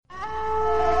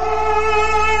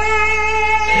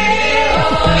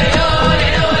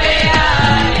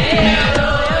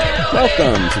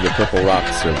Welcome to the Purple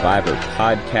Rock Survivor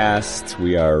podcast.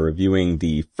 We are reviewing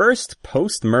the first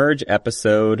post-merge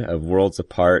episode of Worlds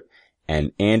Apart,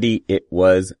 and Andy, it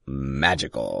was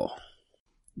magical.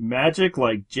 Magic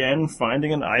like Jen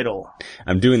finding an idol.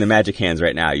 I'm doing the magic hands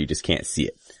right now, you just can't see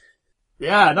it.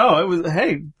 Yeah, no, it was,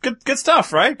 hey, good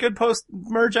stuff, right? Good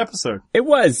post-merge episode. It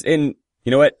was, and you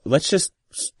know what? Let's just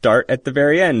start at the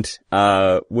very end,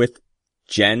 with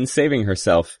Jen saving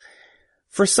herself.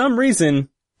 For some reason,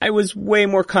 I was way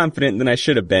more confident than I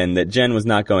should have been that Jen was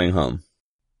not going home.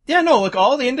 Yeah, no, look,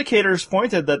 all the indicators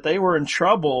pointed that they were in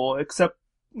trouble, except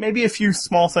maybe a few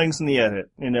small things in the edit.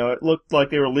 You know, it looked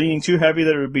like they were leaning too heavy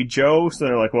that it would be Joe, so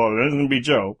they're like, well, it isn't going to be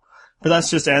Joe. But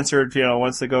that's just answered, you know,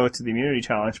 once they go to the immunity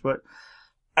challenge. But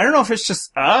I don't know if it's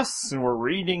just us and we're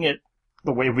reading it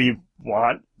the way we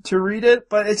want to read it,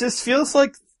 but it just feels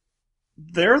like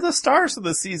they're the stars of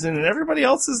the season and everybody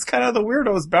else is kind of the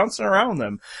weirdos bouncing around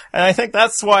them. And I think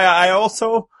that's why I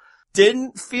also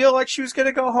didn't feel like she was going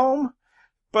to go home.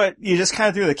 But you just kind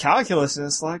of do the calculus and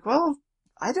it's like, well,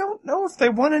 I don't know if they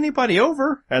won anybody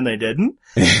over. And they didn't.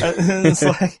 And it's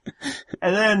like,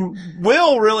 and then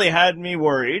Will really had me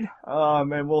worried.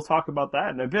 And we'll talk about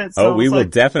that in a bit. So we will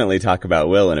definitely talk about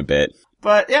Will in a bit.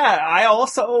 But yeah, I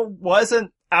also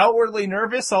wasn't outwardly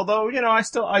nervous, although, you know,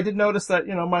 I did notice that,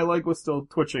 you know, my leg was still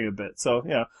twitching a bit. So, you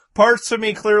know, parts of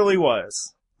me clearly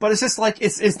was. But it's just like,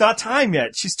 it's not time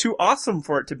yet. She's too awesome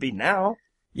for it to be now.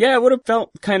 Yeah, it would have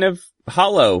felt kind of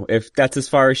hollow if that's as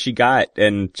far as she got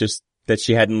and just that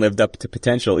she hadn't lived up to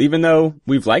potential. Even though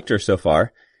we've liked her so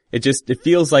far, it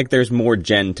feels like there's more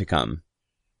Jen to come.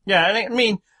 Yeah, and I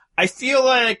mean, I feel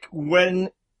like when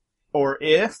or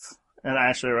if, and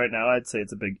actually right now I'd say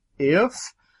it's a big if,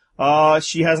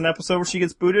 she has an episode where she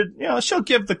gets booted, you know, she'll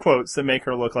give the quotes that make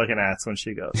her look like an ass when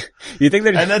she goes. You think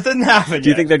and that didn't happen yet. Do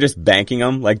you think they're just banking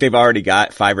them? Like they've already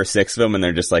got 5 or 6 of them and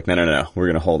they're just like, no, we're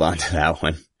gonna hold on to that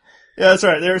one. Yeah, that's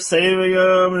right. They're saving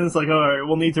them and it's like, alright,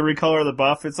 we'll need to recolor the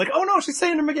buff. It's like, oh no, she's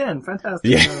saving them again.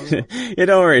 Fantastic. Yeah. Yeah,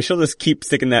 don't worry. She'll just keep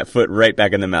sticking that foot right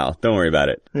back in the mouth. Don't worry about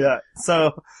it. Yeah.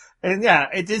 So, and yeah,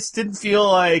 it just didn't feel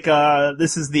like,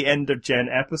 this is the end of Jen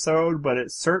episode, but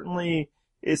it certainly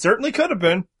could have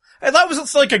been. And that was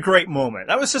just like a great moment.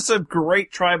 That was just a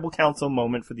great tribal council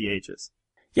moment for the ages.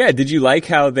 Yeah, did you like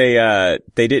how they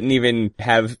didn't even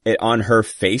have it on her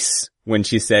face when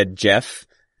she said Jeff?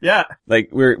 Yeah. Like,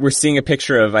 we're seeing a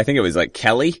picture of, I think it was like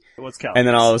Kelly. What's Kelly? And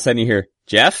then all of a sudden you hear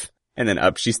Jeff, and then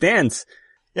up she stands.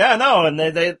 Yeah, no, and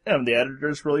the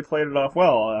editors really played it off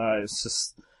well. It's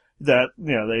just that,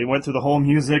 you know, they went through the whole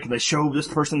music and they showed this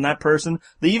person, that person.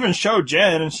 They even showed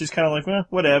Jen and she's kind of like,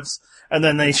 whatevs. And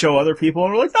then they show other people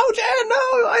and we're like, no, Jen, no,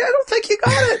 I don't think you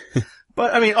got it.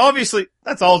 But I mean, obviously,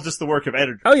 that's all just the work of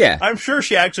editors. Oh yeah. I'm sure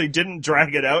she actually didn't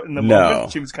drag it out in the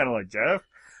moment. She was kind of like, Jeff.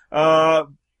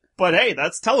 But hey,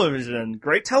 that's television.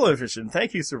 Great television.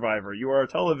 Thank you, Survivor. You are a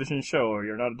television show.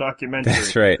 You're not a documentary.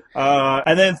 That's right.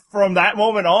 And then from that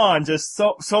moment on, just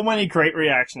so many great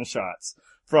reaction shots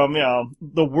from, you know,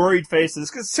 the worried faces.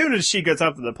 Cause as soon as she gets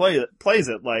up to the plays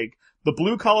it, like, the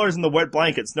blue collars and the wet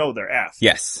blankets know they're F.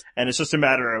 Yes. And it's just a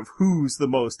matter of who's the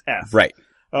most F. Right.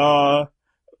 But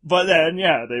then,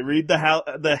 yeah, they read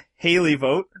the Haley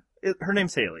vote. Her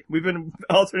name's Haley. We've been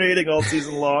alternating all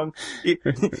season long. You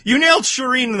nailed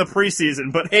Shireen in the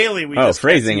preseason, but Haley we just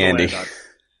phrasing, Andy.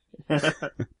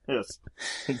 Yes.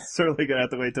 It's certainly gonna have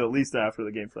to wait till at least after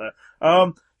the game for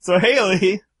that. So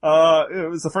Haley, it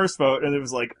was the first vote, and it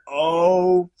was like,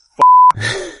 oh,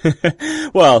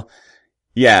 Well,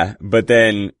 yeah, but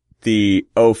then the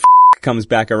comes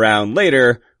back around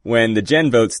later when the Jen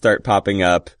votes start popping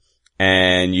up,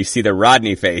 and you see the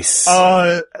Rodney face.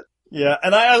 Yeah,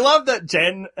 and I love that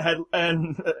Jen had,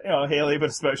 and, you know, Haley, but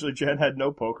especially Jen had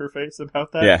no poker face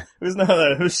about that. Yeah. It was none of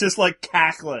that. It was just like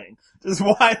cackling. Just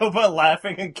wide open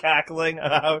laughing and cackling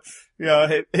how, you know,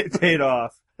 it paid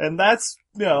off. And that's,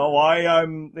 you know, why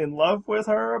I'm in love with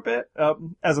her a bit,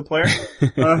 as a player.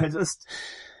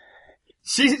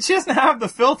 She doesn't have the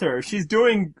filter. She's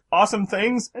doing awesome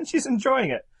things and she's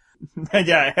enjoying it. And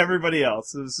yeah, everybody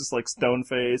else, it was just like stone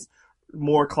face.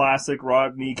 More classic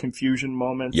Rodney confusion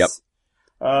moments. Yep.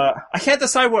 I can't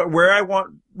decide where I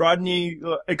want Rodney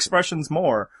expressions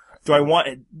more. Do I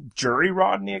want jury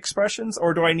Rodney expressions,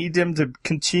 or do I need him to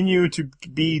continue to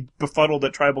be befuddled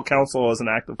at tribal council as an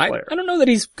active player? I don't know that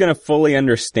he's gonna fully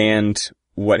understand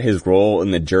what his role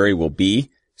in the jury will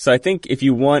be. So I think if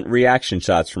you want reaction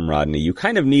shots from Rodney, you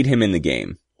kind of need him in the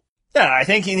game. Yeah, I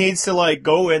think he needs to, like,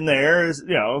 go in there, as,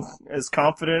 you know, as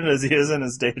confident as he is in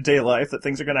his day-to-day life that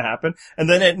things are gonna happen, and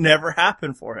then it never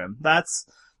happened for him. That's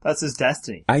his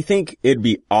destiny. I think it'd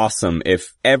be awesome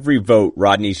if every vote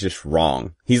Rodney's just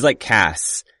wrong. He's like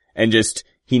Cass, and just,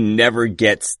 he never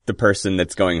gets the person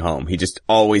that's going home. He just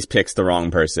always picks the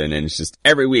wrong person, and it's just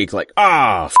every week like,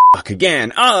 fuck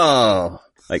again.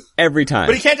 Like every time.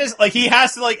 But he can't just, like, he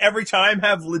has to, like, every time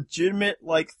have legitimate,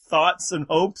 like, thoughts and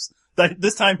hopes that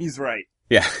this time he's right.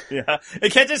 Yeah. Yeah.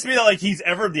 It can't just be that, like, he's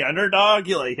ever the underdog.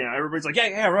 You like, everybody's like,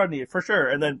 yeah, Rodney, for sure.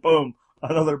 And then boom,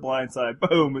 another blindside.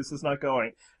 Boom, it's just not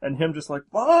going. And him just like,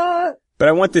 what? But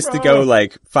I want this to go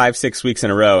like 5-6 weeks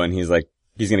in a row, and he's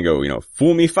gonna go,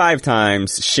 fool me 5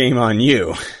 times, shame on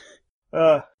you.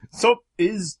 So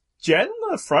is Jen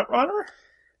the front runner?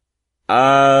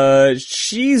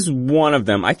 She's one of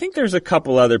them. I think there's a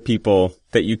couple other people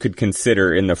that you could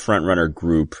consider in the front runner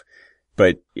group,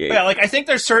 but yeah, like I think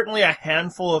there's certainly a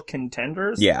handful of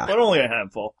contenders. Yeah. But only a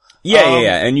handful.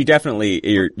 Yeah. And you definitely,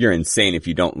 you're insane if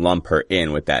you don't lump her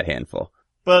in with that handful.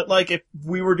 But like if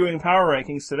we were doing power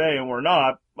rankings today and we're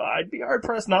not, I'd be hard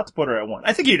pressed not to put her at 1.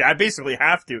 I think I'd basically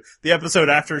have to. The episode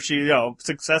after she,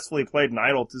 successfully played an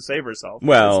idol to save herself.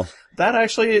 Well, that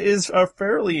actually is a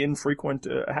fairly infrequent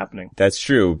happening. That's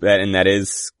true. That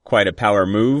is quite a power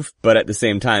move. But at the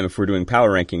same time, if we're doing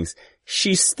power rankings,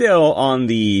 she's still on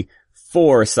the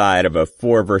 4 side of a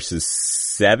 4 versus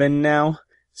 7 now.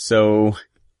 So,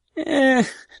 there's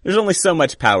only so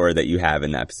much power that you have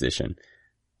in that position.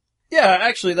 Yeah,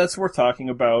 actually, that's worth talking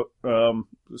about.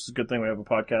 This is a good thing we have a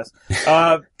podcast.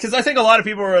 Cause I think a lot of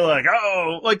people were like,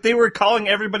 they were calling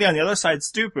everybody on the other side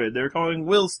stupid. They were calling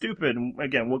Will stupid. And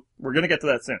again, we're gonna get to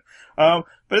that soon.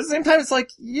 But at the same time, it's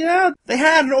like, yeah, they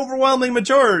had an overwhelming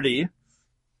majority.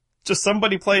 Just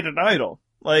somebody played an idol.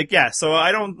 Like, yeah, so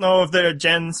I don't know if they're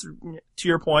Jen's, to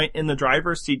your point, in the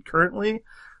driver's seat currently.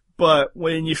 But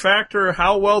when you factor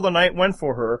how well the night went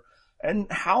for her, and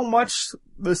how much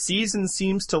the season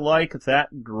seems to like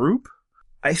that group,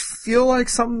 I feel like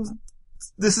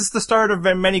this is the start of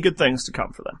many good things to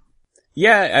come for them.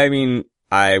 Yeah, I mean,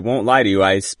 I won't lie to you.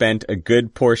 I spent a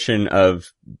good portion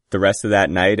of the rest of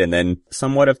that night and then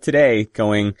somewhat of today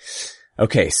going,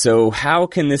 okay, so how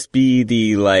can this be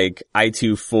the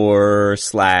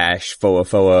I24 /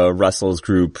 Foa Russell's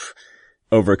group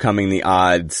overcoming the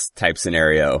odds type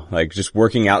scenario? Like just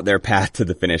working out their path to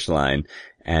the finish line.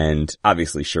 And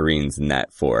obviously Shireen's in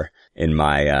that 4 in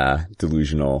my,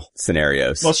 delusional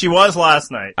scenarios. Well, she was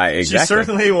last night. Exactly. She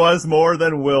certainly was more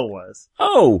than Will was.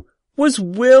 Oh, was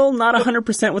Will not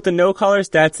 100% with the no collars?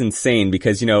 That's insane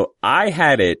because, I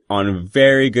had it on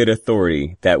very good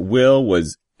authority that Will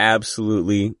was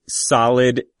absolutely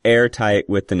solid, airtight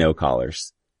with the no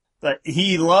collars. That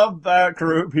he loved that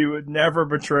group. He would never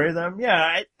betray them. Yeah,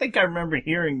 I think I remember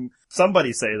hearing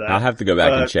somebody say that. I'll have to go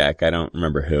back and check. I don't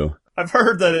remember who. I've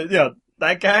heard that,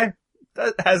 that guy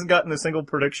that hasn't gotten a single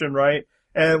prediction right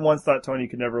and once thought Tony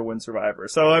could never win Survivor.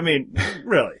 So, I mean,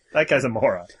 really, that guy's a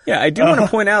moron. Yeah, I do want to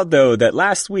point out, though, that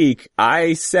last week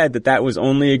I said that was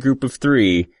only a group of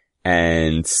 3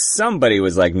 and somebody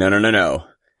was like, no.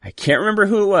 I can't remember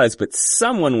who it was, but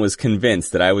someone was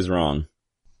convinced that I was wrong.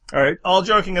 All right. All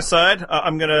joking aside,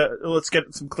 let's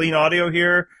get some clean audio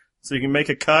here so you can make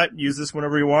a cut. Use this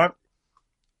whenever you want.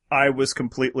 I was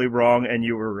completely wrong and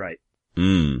you were right.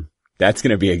 That's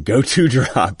gonna be a go-to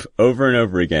drop over and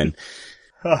over again.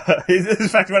 In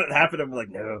fact, when it happened, I'm like,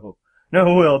 no,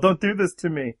 Will, don't do this to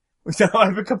me.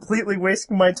 I've been completely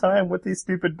wasting my time with these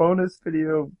stupid bonus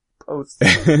video posts.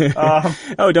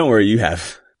 Oh, don't worry, you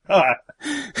have.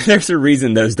 There's a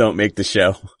reason those don't make the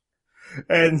show.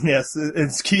 And yes,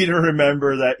 it's key to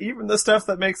remember that even the stuff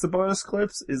that makes the bonus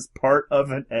clips is part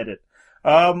of an edit.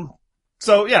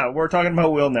 So yeah, we're talking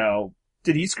about Will now.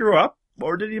 Did he screw up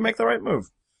or did he make the right move?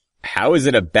 How is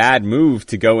it a bad move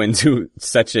to go into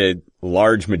such a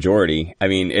large majority? I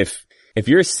mean, if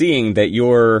you're seeing that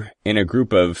you're in a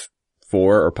group of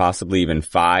 4 or possibly even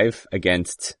 5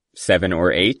 against 7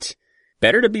 or 8,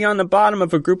 better to be on the bottom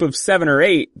of a group of 7 or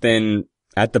 8 than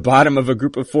at the bottom of a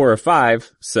group of 4 or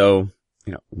 5. So,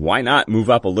 why not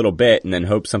move up a little bit and then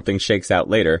hope something shakes out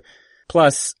later?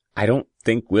 Plus, I don't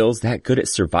think Will's that good at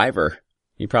Survivor.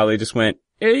 He probably just went,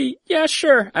 hey, yeah,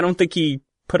 sure. I don't think he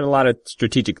put a lot of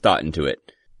strategic thought into it.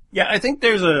 Yeah, I think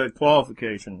there's a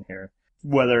qualification here,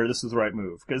 whether this is the right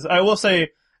move. Because I will say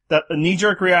that a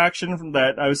knee-jerk reaction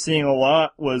that I was seeing a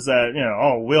lot was that,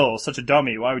 Will, such a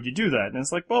dummy, why would you do that? And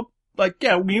it's like, well,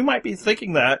 yeah, you might be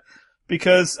thinking that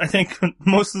because I think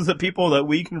most of the people that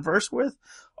we converse with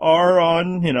are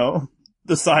on,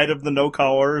 the side of the no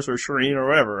collars or Shireen or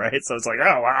whatever, right? So it's like,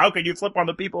 oh, how could you flip on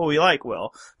the people we like,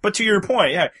 Will? But to your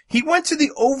point, yeah, he went to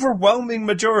the overwhelming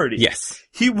majority. Yes.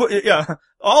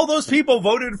 All those people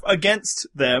voted against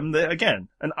them. Again,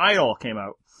 an idol came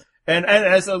out. And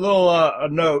as a little, a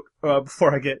note,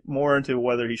 before I get more into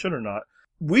whether he should or not,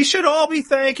 we should all be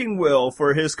thanking Will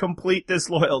for his complete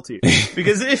disloyalty.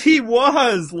 Because if he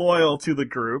was loyal to the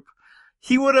group,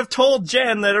 he would have told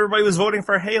Jen that everybody was voting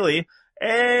for Haley,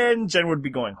 and Jen would be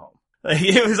going home. Like,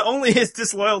 it was only his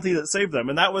disloyalty that saved them,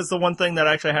 and that was the one thing that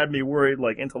actually had me worried,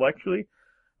 like, intellectually.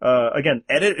 Again,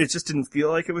 it just didn't feel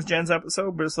like it was Jen's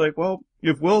episode, but it's like, well,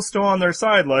 if Will's still on their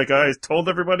side, like I told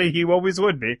everybody he always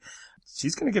would be,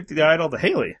 she's gonna give the idol to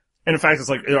Haley. And in fact, it's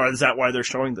like, is that why they're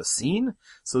showing the scene?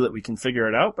 So that we can figure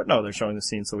it out? But no, they're showing the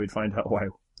scene so we'd find out why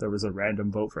there was a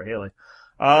random vote for Haley.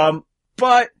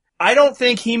 But I don't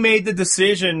think he made the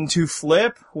decision to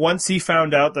flip once he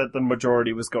found out that the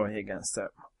majority was going against him.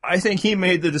 I think he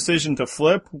made the decision to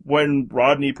flip when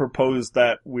Rodney proposed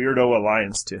that weirdo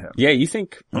alliance to him. Yeah, you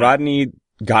think Rodney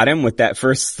got him with that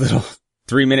first little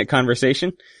 3-minute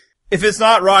conversation? If it's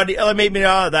not Rodney, maybe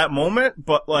not at that moment,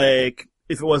 but like,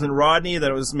 if it wasn't Rodney,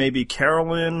 then it was maybe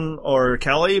Carolyn or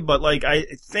Kelly, but like, I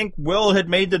think Will had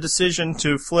made the decision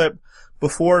to flip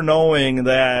before knowing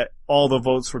that all the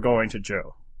votes were going to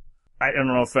Joe. I don't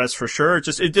know if that's for sure.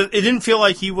 It didn't feel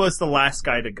like he was the last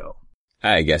guy to go.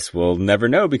 I guess we'll never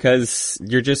know because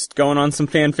you're just going on some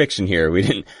fan fiction here. We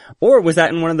didn't, or was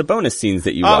that in one of the bonus scenes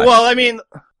that you watched? Well, I mean,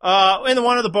 in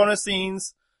one of the bonus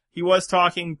scenes, he was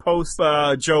talking post,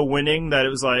 Joe winning that it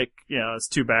was like, it's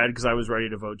too bad because I was ready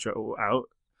to vote Joe out.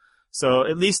 So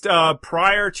at least,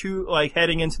 prior to like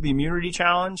heading into the immunity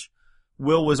challenge,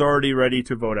 Will was already ready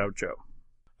to vote out Joe.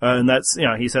 And that's,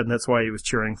 he said that's why he was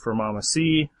cheering for Mama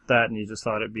C, and he just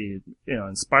thought it'd be,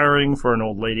 inspiring for an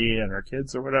old lady and her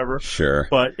kids or whatever. Sure.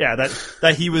 But yeah,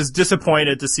 that he was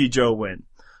disappointed to see Joe win.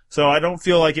 So I don't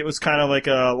feel like it was kind of like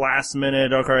a last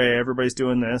minute, okay, everybody's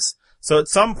doing this. So at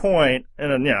some point,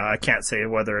 and then, I can't say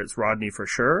whether it's Rodney for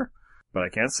sure, but I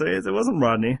can't say it wasn't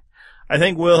Rodney. I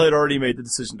think Will had already made the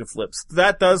decision to flip. So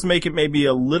that does make it maybe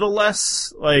a little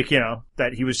less like,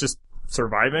 that he was just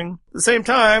surviving. At the same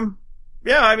time,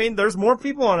 yeah, I mean, there's more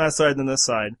people on that side than this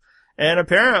side. And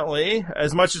apparently,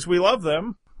 as much as we love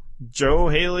them, Joe,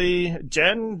 Haley,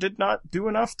 Jen did not do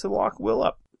enough to lock Will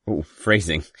up. Oh,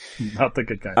 phrasing. Not the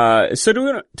good guy. So do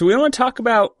we want to talk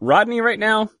about Rodney right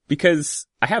now? Because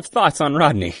I have thoughts on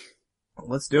Rodney.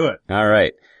 Let's do it. All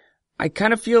right. I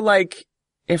kind of feel like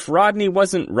if Rodney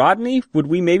wasn't Rodney, would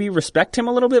we maybe respect him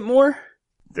a little bit more?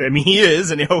 I mean, he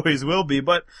is, and he always will be,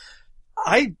 but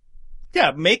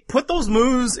put those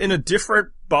moves in a different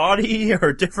body or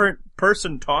a different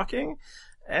person talking,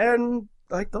 and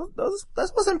like those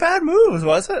wasn't bad moves,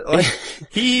 was it? Like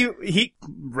he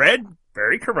read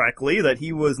very correctly that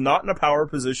he was not in a power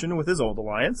position with his old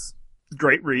alliance.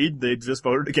 Great read. They just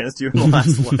voted against you in the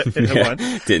last one.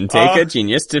 Didn't take a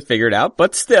genius to figure it out,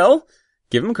 but still,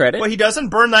 give him credit. Well, he doesn't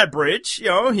burn that bridge.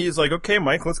 He's like, okay,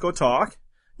 Mike, let's go talk.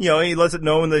 He lets it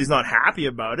know that he's not happy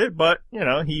about it, but,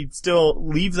 he still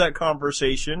leaves that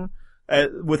conversation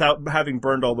without having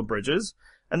burned all the bridges.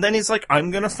 And then he's like,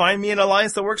 I'm gonna find me an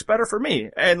alliance that works better for me.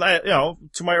 And,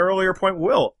 to my earlier point,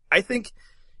 Will, I think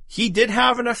he did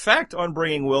have an effect on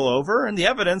bringing Will over, and the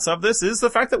evidence of this is the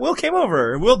fact that Will came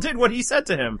over. Will did what he said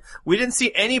to him. We didn't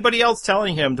see anybody else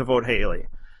telling him to vote Haley.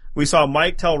 We saw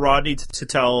Mike tell Rodney to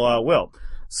tell, Will.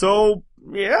 So,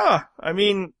 yeah, I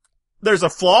mean, there's a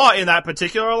flaw in that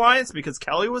particular alliance because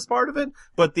Kelly was part of it,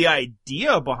 but the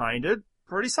idea behind it,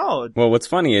 pretty solid. Well, what's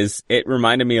funny is it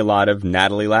reminded me a lot of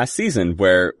Natalie last season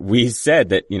where we said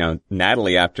that,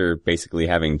 Natalie, after basically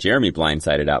having Jeremy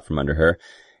blindsided out from under her,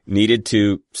 needed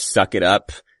to suck it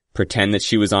up, pretend that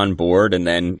she was on board, and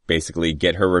then basically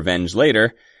get her revenge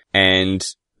later. And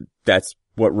that's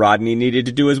what Rodney needed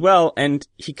to do as well. And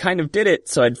he kind of did it.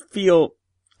 So I'd feel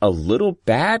a little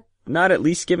bad not at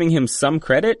least giving him some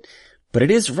credit. But it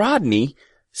is Rodney,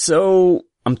 so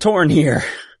I'm torn here.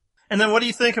 And then what do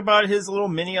you think about his little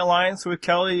mini alliance with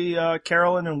Kelly,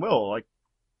 Carolyn, and Will? Like,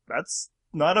 that's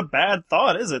not a bad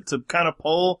thought, is it? To kind of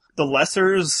pull the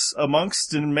lessers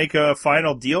amongst and make a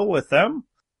final deal with them?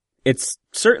 It's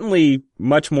certainly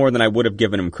much more than I would have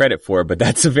given him credit for, but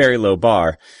that's a very low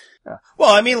bar. Yeah.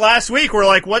 Well, I mean, last week we're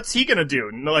like, what's he gonna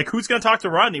do? Like, who's gonna talk to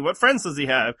Rodney? What friends does he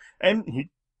have? And he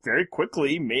very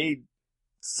quickly made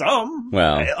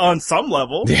on some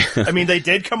level. I mean, they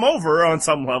did come over on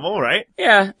some level, right?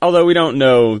 Yeah, although we don't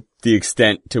know the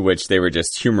extent to which they were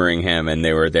just humoring him and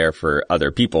they were there for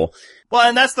other people. Well,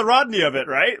 and that's the Rodney of it,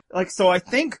 right? Like, so I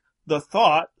think the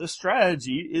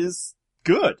strategy is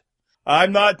good.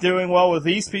 I'm not doing well with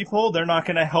these people. They're not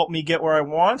going to help me get where I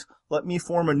want. Let me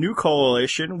form a new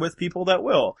coalition with people that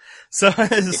will. So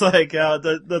it's like,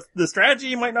 the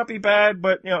strategy might not be bad,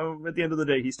 but, at the end of the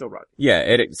day, he's still Rodney. Yeah,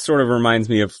 it sort of reminds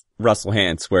me of Russell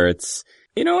Hantz, where it's,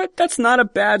 You know what? That's not a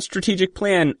bad strategic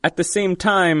plan. At the same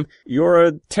time, you're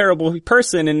a terrible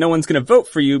person and no one's gonna vote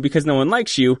for you because no one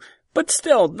likes you, but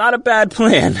still, not a bad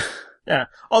plan. Yeah.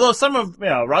 Although some of,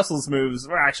 Russell's moves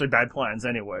were actually bad plans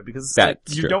anyway, because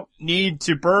you don't need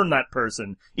to burn that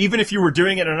person, even if you were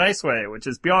doing it in a nice way, which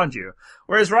is beyond you.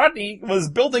 Whereas Rodney was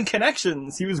building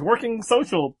connections. He was working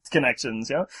social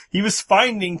connections, He was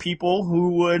finding people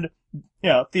who would,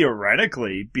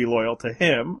 theoretically be loyal to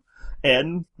him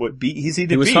and would be easy to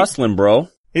beat. He was hustling, bro.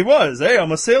 He was. Hey,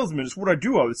 I'm a salesman. It's what I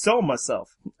do. I was selling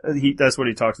myself. That's what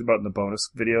he talks about in the bonus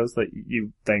videos that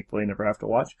you thankfully never have to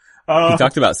watch. He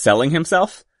talked about selling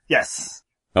himself? Yes.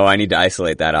 Oh, I need to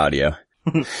isolate that audio.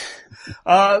 Look,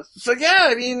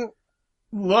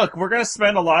 we're going to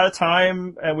spend a lot of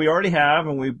time, and we already have,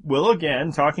 and we will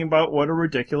again, talking about what a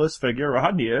ridiculous figure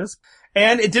Rodney is.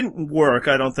 And it didn't work,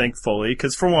 I don't think, fully,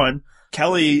 because for one,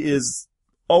 Kelly is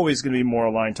always going to be more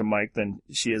aligned to Mike than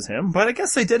she is him. But I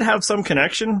guess they did have some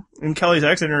connection. In Kelly's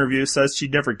exit interview says she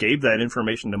never gave that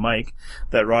information to Mike,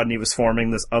 that Rodney was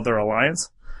forming this other alliance.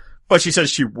 But she says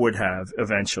she would have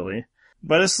eventually.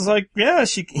 But it's like,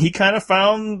 he kind of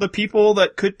found the people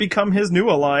that could become his new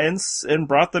alliance and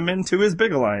brought them into his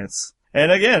big alliance.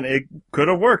 And again, it could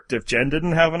have worked if Jen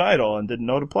didn't have an idol and didn't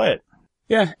know to play it.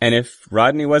 Yeah, and if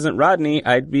Rodney wasn't Rodney,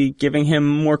 I'd be giving him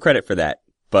more credit for that.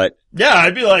 But yeah,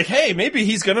 I'd be like, hey, maybe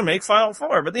he's gonna make Final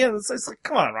Four. But at the end, it's like,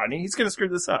 come on, Rodney, he's gonna screw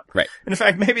this up. Right. And in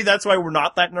fact, maybe that's why we're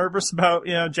not that nervous about,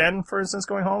 Jen, for instance,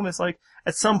 going home. It's like,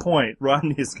 at some point,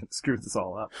 Rodney is gonna screw this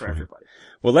all up for everybody.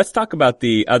 Well, let's talk about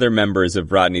the other members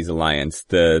of Rodney's alliance,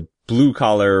 the Blue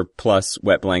Collar plus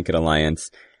Wet Blanket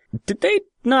Alliance. Did they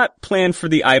not plan for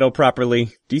the idol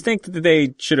properly? Do you think that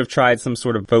they should have tried some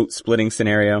sort of vote splitting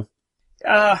scenario?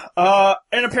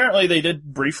 And apparently they did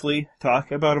briefly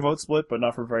talk about a vote split, but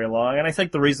not for very long. And I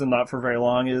think the reason not for very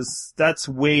long is that's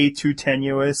way too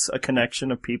tenuous a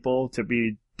connection of people to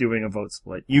be doing a vote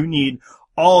split. You need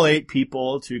all 8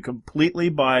 people to completely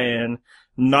buy in,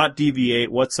 not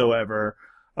deviate whatsoever.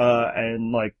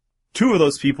 And like 2 of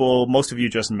those people, most of you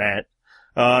just met.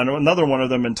 And another one of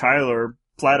them, and Tyler,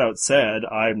 flat out said,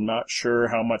 I'm not sure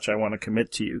how much I want to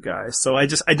commit to you guys. So I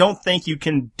don't think you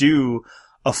can do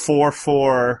a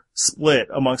 4-4 split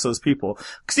amongst those people.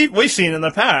 Because we've seen in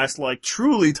the past, like,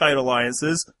 truly tight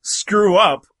alliances screw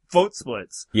up vote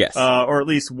splits. Yes. Or at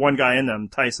least one guy in them,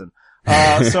 Tyson.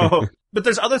 But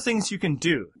there's other things you can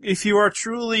do. If you are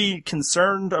truly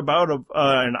concerned about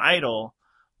an idol,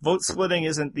 vote splitting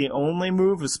isn't the only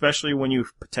move, especially when you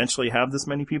potentially have this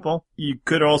many people. You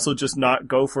could also just not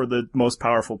go for the most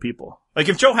powerful people. Like,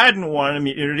 if Joe hadn't won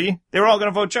immunity, they were all gonna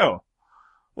vote Joe.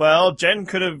 Well, Jen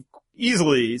could have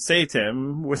easily saved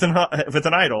him with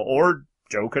an idol, or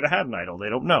Joe could have had an idol. They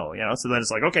don't know, So then it's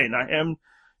like, okay, not him,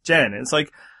 Jen. And it's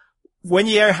like, when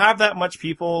you have that much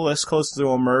people this close to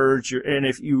a merge, and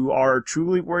if you are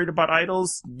truly worried about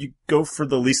idols, you go for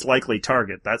the least likely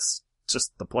target. That's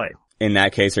just the play. In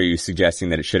that case, are you suggesting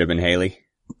that it should have been Haley?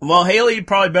 Well, Haley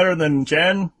probably better than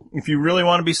Jen. If you really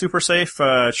want to be super safe,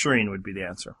 Shireen would be the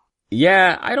answer.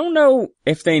 Yeah, I don't know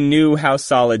if they knew how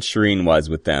solid Shireen was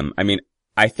with them. I mean,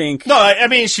 I think... No, I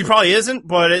mean, she probably isn't,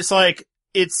 but it's like,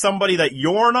 it's somebody that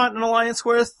you're not in an alliance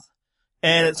with,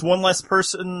 and it's one less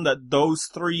person that those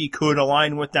 3 could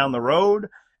align with down the road,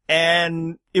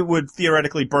 and it would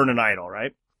theoretically burn an idol,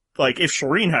 right? Like, if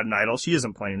Shireen had an idol, she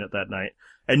isn't playing it that night,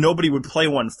 and nobody would play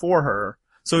one for her,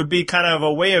 so it'd be kind of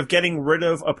a way of getting rid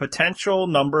of a potential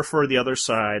number for the other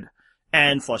side,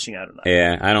 and flushing out an idol.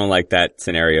 Yeah, I don't like that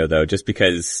scenario, though, just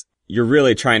because you're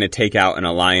really trying to take out an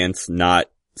alliance, not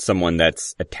someone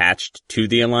that's attached to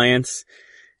the alliance,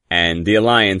 and the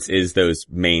alliance is those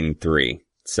main 3.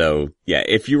 So, yeah,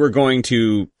 if you were going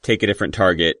to take a different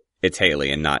target, it's Haley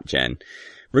and not Jen.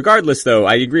 Regardless, though,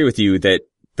 I agree with you that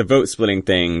the vote splitting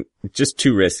thing, just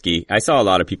too risky. I saw a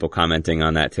lot of people commenting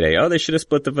on that today. Oh, they should have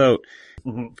split the vote.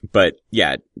 Mm-hmm. But,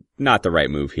 yeah, not the right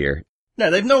move here. Yeah,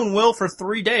 they've known Will for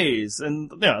 3 days, and,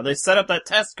 they set up that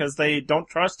test because they don't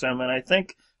trust him, and I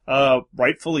think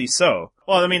rightfully so.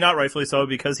 Well, I mean, not rightfully so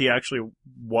because he actually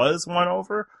was won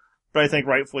over, but I think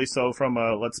rightfully so from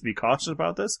let's be cautious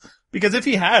about this. Because if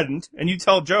he hadn't, and you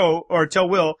tell Joe, or tell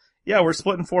Will, yeah, we're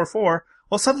splitting 4-4,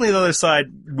 well, suddenly the other side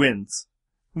wins.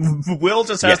 Will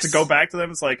just has to go back to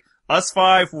them. It's like, us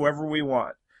 5, whoever we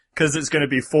want. Because it's going to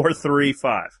be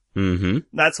 4-3-5. Mm-hmm.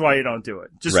 That's why you don't do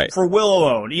it. Just for Will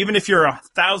alone. Even if you're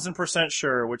 1,000%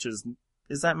 sure, which is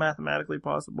that mathematically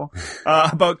possible?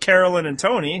 About Carolyn and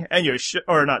Tony, and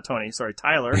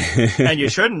Tyler, and you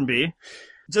shouldn't be.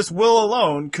 Just Will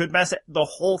alone could mess the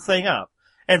whole thing up.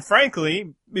 And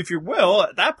frankly, if you're Will,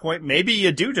 at that point, maybe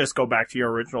you do just go back to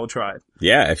your original tribe.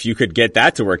 Yeah, if you could get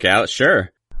that to work out,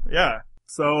 sure. Yeah.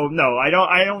 So no, I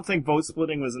don't think vote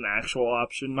splitting was an actual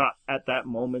option, not at that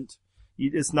moment.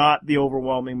 It's not the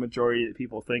overwhelming majority that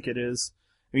people think it is.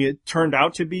 I mean, it turned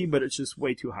out to be, but it's just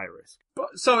way too high risk.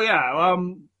 So yeah,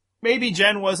 maybe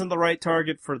Jen wasn't the right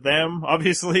target for them,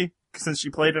 obviously, since she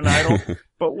played an idol.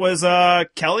 But was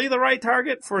Kelly the right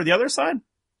target for the other side?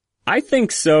 I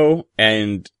think so,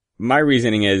 and my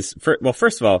reasoning is,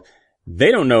 first of all, they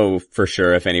don't know for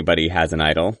sure if anybody has an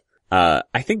idol.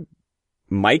 I think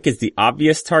Mike is the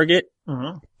obvious target,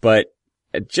 but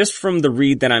just from the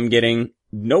read that I'm getting,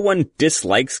 no one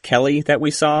dislikes Kelly that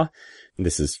we saw.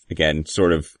 This is, again,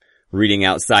 sort of reading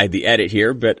outside the edit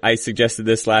here, but I suggested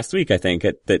this last week, I think,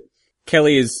 that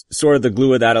Kelly is sort of the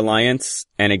glue of that alliance,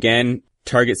 and again,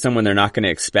 target someone they're not going to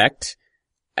expect.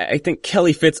 I think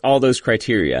Kelly fits all those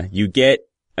criteria. You get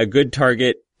a good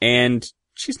target, and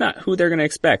she's not who they're going to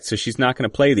expect, so she's not going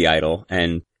to play the idol,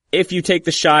 and if you take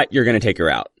the shot, you're going to take her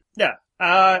out. Yeah,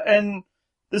 and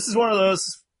this is one of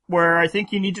those where I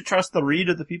think you need to trust the read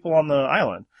of the people on the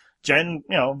island. Jen,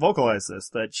 vocalized this,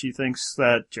 that she thinks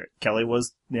that Kelly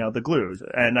was, the glue.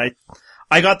 And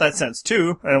I got that sense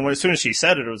too. And as soon as she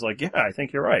said it, it was like, yeah, I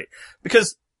think you're right.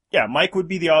 Because, yeah, Mike would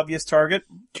be the obvious target,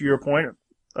 to your point.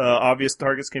 Obvious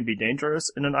targets can be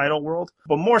dangerous in an idol world.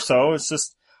 But more so, it's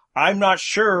just, I'm not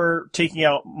sure taking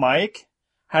out Mike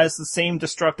has the same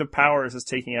destructive powers as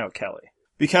taking out Kelly.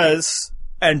 Because,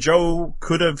 and Joe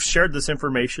could have shared this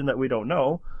information that we don't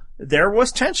know, there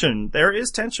was tension. There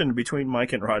is tension between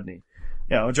Mike and Rodney.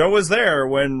 Joe was there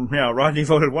when, Rodney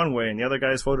voted one way and the other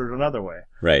guys voted another way.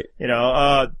 Right. You're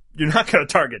not going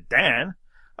to target Dan.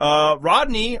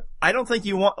 Rodney, I don't think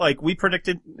you want, like we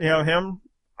predicted, him.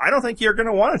 I don't think you're going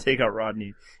to want to take out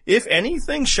Rodney. If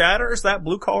anything shatters that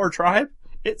blue collar tribe,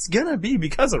 it's going to be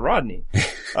because of Rodney.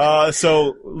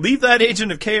 So leave that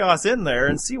agent of chaos in there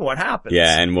and see what happens.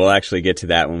 Yeah. And we'll actually get to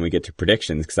that when we get to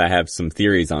predictions, because I have some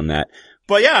theories on that.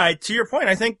 But yeah, to your point,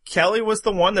 I think Kelly was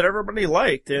the one that everybody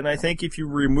liked. And I think if you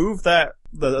remove that,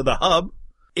 the hub,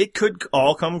 it could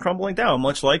all come crumbling down,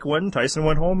 much like when Tyson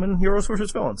went home in Heroes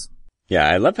vs. Villains. Yeah,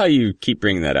 I love how you keep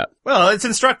bringing that up. Well, it's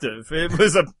instructive. It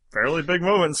was a fairly big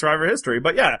moment in Survivor history.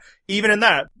 But yeah, even in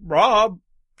that, Rob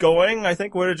going, I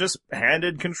think would have just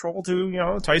handed control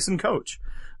to, Tyson coach.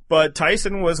 But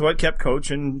Tyson was what kept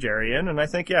Coach and Jerry in, and I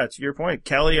think, yeah, to your point,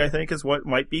 Kelly, I think, is what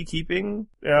might be keeping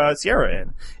Sierra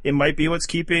in. It might be what's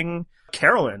keeping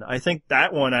Carolyn. I think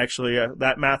that one, actually,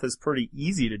 that math is pretty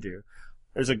easy to do.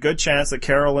 There's a good chance that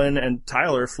Carolyn and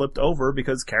Tyler flipped over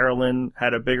because Carolyn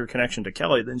had a bigger connection to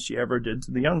Kelly than she ever did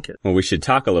to the young kid. Well, we should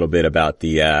talk a little bit about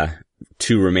the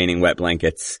 2 remaining wet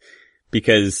blankets,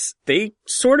 because they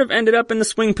sort of ended up in the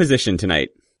swing position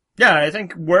tonight. Yeah, I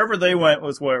think wherever they went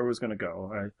was where it was going to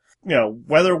go.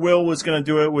 Whether Will was going to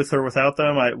do it with or without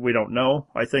them, we don't know.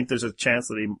 I think there's a chance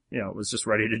that he, was just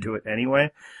ready to do it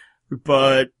anyway.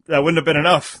 But that wouldn't have been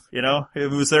enough,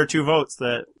 It was their 2 votes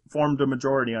that formed a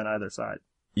majority on either side.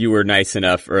 You were nice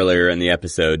enough earlier in the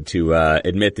episode to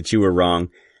admit that you were wrong.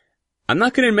 I'm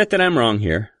not going to admit that I'm wrong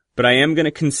here, but I am going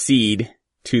to concede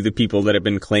to the people that have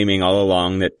been claiming all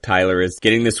along that Tyler is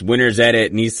getting this winner's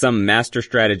edit and he's some master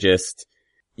strategist.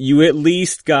 You at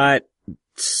least got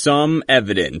some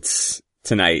evidence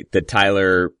tonight that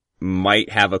Tyler might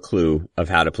have a clue of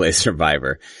how to play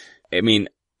Survivor. I mean,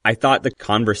 I thought the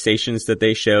conversations that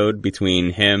they showed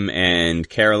between him and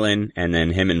Carolyn and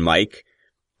then him and Mike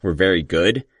were very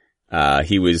good.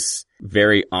 He was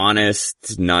very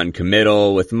honest,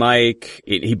 non-committal with Mike.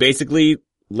 He basically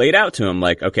laid out to him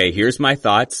like, okay, here's my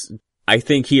thoughts. I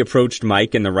think he approached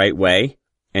Mike in the right way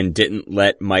and didn't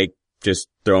let Mike just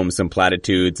throw him some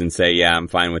platitudes and say, yeah, I'm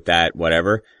fine with that,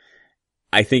 whatever.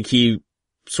 I think he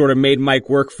sort of made Mike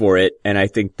work for it, and I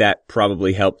think that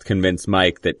probably helped convince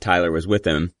Mike that Tyler was with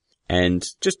him. And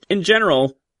just in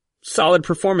general, solid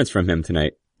performance from him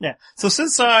tonight. Yeah. So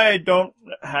since I don't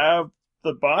have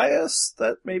the bias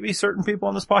that maybe certain people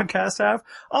on this podcast have,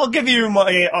 I'll give you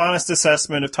my honest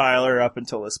assessment of Tyler up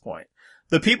until this point.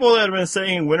 The people that have been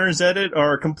saying winner's edit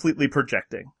are completely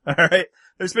projecting. All right.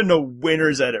 There's been no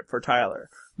winner's edit for Tyler.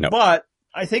 No. But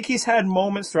I think he's had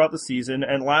moments throughout the season,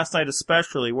 and last night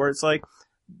especially, where it's like,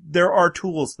 there are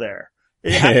tools there.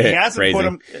 He hasn't put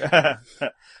them,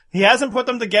 he hasn't put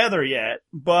them together yet,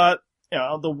 but,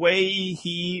 the way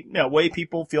way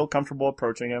people feel comfortable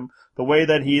approaching him, the way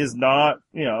that he is not,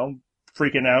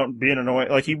 freaking out and being annoying,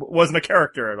 like he wasn't a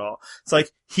character at all. It's like,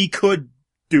 he could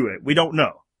do it. We don't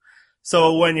know.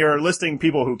 So when you're listing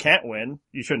people who can't win,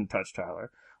 you shouldn't touch Tyler.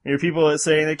 When you're people that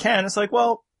say they can, it's like,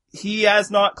 well, he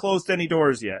has not closed any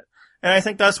doors yet. And I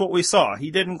think that's what we saw. He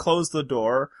didn't close the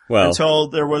door until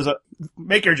there was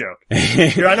make your joke.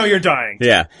 I know you're dying.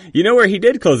 Yeah. You know where he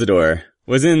did close the door?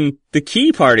 was in the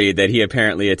Key Party that he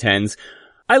apparently attends.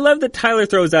 I love that Tyler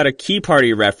throws out a Key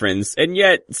Party reference and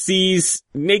yet sees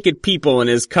naked people and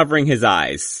is covering his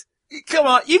eyes. Come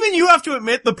on, even you have to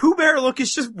admit the Pooh Bear look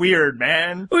is just weird,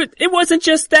 man. It wasn't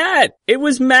just that. It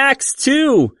was Max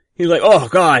too. He's like, oh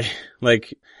god.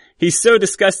 Like, he's so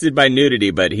disgusted by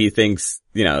nudity, but he thinks,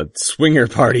 swinger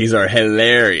parties are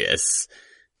hilarious.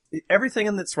 Everything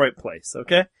in its right place,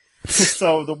 okay?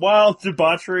 So the wild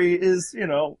debauchery is,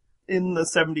 in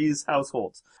the 70s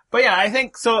households. But yeah, I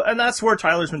think so, and that's where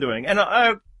Tyler's been doing. And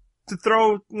to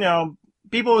throw,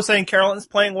 people were saying Carolyn's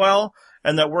playing well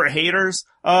and that we're haters.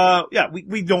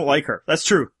 We don't like her. That's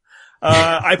true.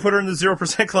 I put her in the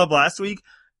 0% club last week.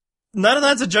 None of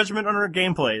that's a judgment on her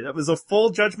gameplay. That was a full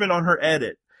judgment on her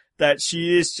edit. That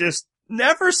she is just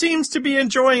never seems to be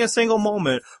enjoying a single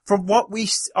moment from what we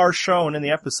are shown in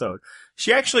the episode.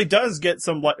 She actually does get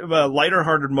some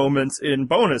lighter-hearted moments in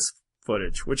bonus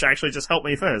footage, which actually just helped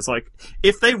me finish. Like,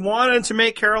 if they wanted to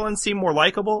make Carolyn seem more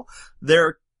likable,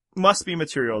 there must be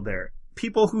material there.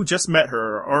 People who just met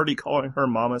her are already calling her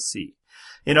Mama C.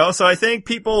 So I think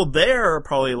people there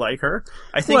probably like her.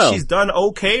 I think she's done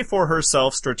okay for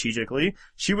herself strategically.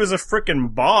 She was a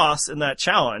frickin' boss in that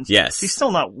challenge. Yes. She's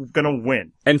still not gonna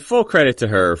win. And full credit to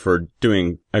her for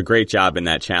doing a great job in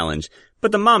that challenge.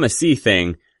 But the Mama C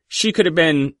thing, she could have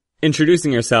been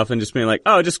introducing herself and just being like,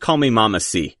 oh, just call me Mama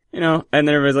C. And then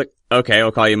everybody's like, okay,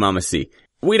 I'll call you Mama C.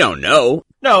 We don't know.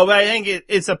 No, but I think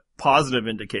it's a positive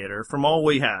indicator from all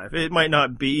we have. It might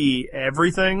not be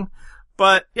everything,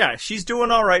 but yeah, she's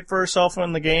doing all right for herself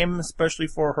in the game, especially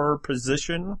for her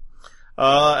position.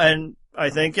 And I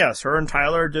think, yes, her and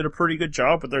Tyler did a pretty good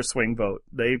job with their swing vote.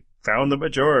 They found the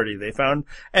majority.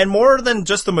 And more than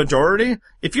just the majority,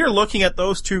 if you're looking at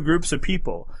those two groups of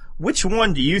people, which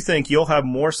one do you think you'll have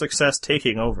more success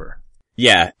taking over?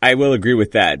 Yeah, I will agree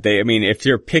with that. If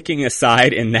you're picking a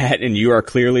side in that and you are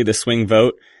clearly the swing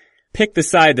vote, pick the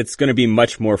side that's going to be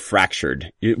much more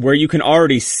fractured, where you can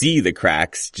already see the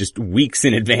cracks just weeks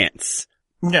in advance.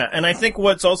 Yeah, and I think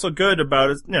what's also good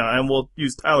about it, and we'll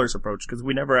use Tyler's approach because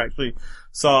we never actually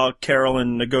saw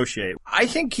Carolyn negotiate. I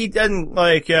think he didn't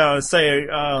say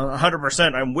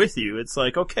 100% I'm with you. It's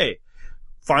like, okay,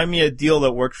 find me a deal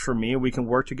that works for me, we can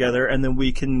work together, and then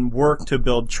we can work to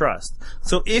build trust.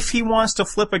 So if he wants to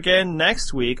flip again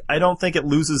next week, I don't think it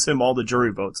loses him all the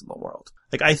jury votes in the world.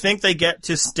 I think they get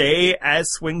to stay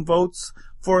as swing votes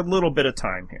for a little bit of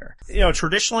time here.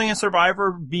 Traditionally in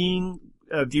Survivor, being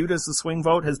viewed as the swing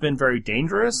vote has been very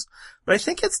dangerous, but I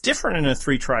think it's different in a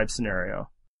 3-tribe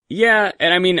scenario. Yeah,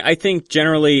 and I think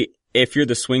generally, if you're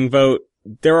the swing vote,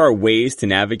 there are ways to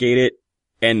navigate it.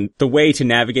 And the way to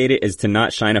navigate it is to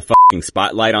not shine a fucking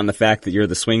spotlight on the fact that you're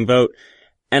the swing vote.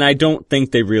 And I don't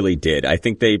think they really did. I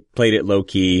think they played it low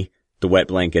key, the wet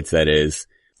blankets that is.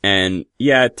 And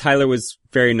yeah, Tyler was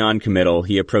very non-committal.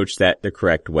 He approached that the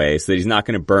correct way so that he's not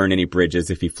going to burn any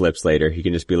bridges if he flips later. He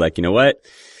can just be like, you know what?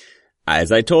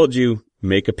 As I told you,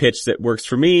 make a pitch that works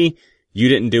for me. You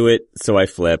didn't do it, so I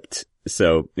flipped.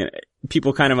 So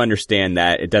people kind of understand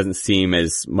that. It doesn't seem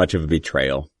as much of a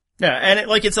betrayal. Yeah, and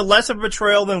it's a less of a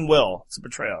betrayal than Will. It's a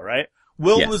betrayal, right?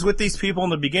 Will was with these people in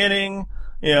the beginning,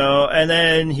 and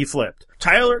then he flipped.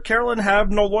 Carolyn have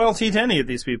no loyalty to any of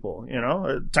these people,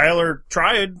 Tyler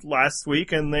tried last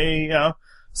week and they,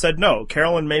 said no.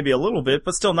 Carolyn maybe a little bit,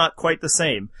 but still not quite the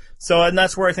same. So, and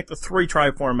that's where I think the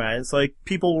 3-tribe format is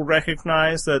people will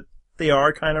recognize that they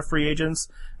are kind of free agents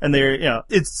and they're,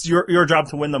 it's your job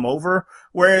to win them over.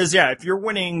 Whereas, if you're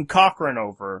winning Cochran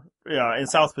over, in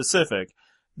South Pacific,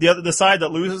 the side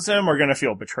that loses him are going to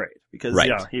feel betrayed because,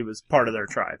 he was part of their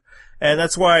tribe. And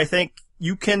that's why I think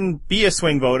you can be a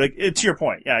swing vote. To your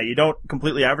point. Yeah, you don't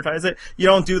completely advertise it. You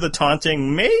don't do the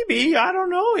taunting, maybe, I don't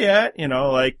know yet,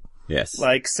 yes,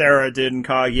 like Sarah did in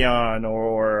Cagayan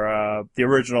or, the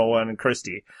original one in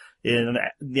Christie in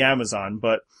the Amazon.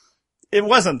 But it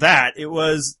wasn't that. It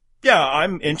was,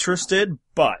 I'm interested,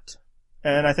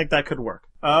 and I think that could work.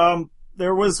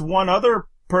 There was one other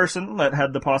person that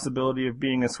had the possibility of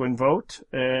being a swing vote,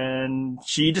 and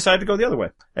she decided to go the other way.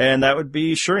 And that would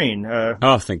be Shireen.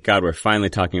 Oh, thank God we're finally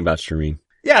talking about Shireen.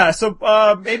 Yeah, so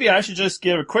maybe I should just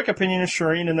give a quick opinion of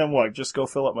Shireen and then what? Just go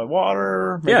fill up my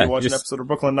water? Maybe watch an episode of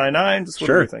Brooklyn Nine-Nine? What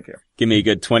do you think here? Give me a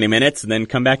good 20 minutes and then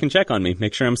come back and check on me.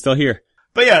 Make sure I'm still here.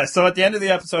 But yeah, so at the end of the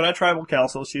episode at Tribal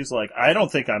Council, she's like, I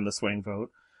don't think I'm the swing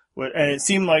vote. And it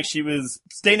seemed like she was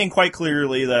stating quite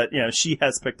clearly that, she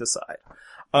has picked a side.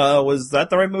 Was that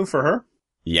the right move for her?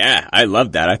 Yeah, I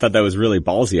loved that. I thought that was really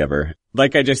ballsy of her.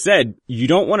 Like I just said, you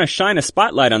don't want to shine a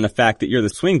spotlight on the fact that you're the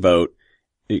swing vote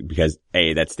because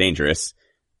A, that's dangerous.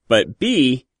 But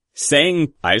B,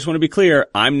 saying, I just want to be clear,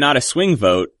 I'm not a swing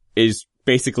vote is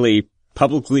basically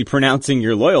publicly pronouncing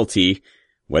your loyalty,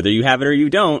 whether you have it or you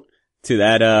don't, to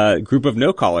that group of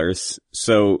no-callers.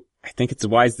 So I think it's a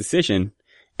wise decision.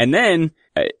 And then,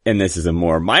 and this is a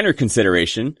more minor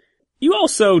consideration, you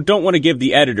also don't want to give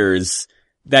the editors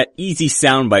that easy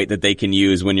soundbite that they can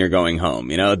use when you're going home.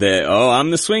 You know,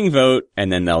 I'm the swing vote,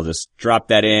 and then they'll just drop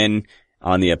that in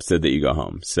on the episode that you go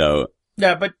home. So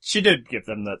yeah, but she did give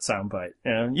them that soundbite.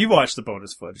 You watched the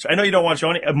bonus footage. I know you don't watch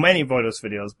many bonus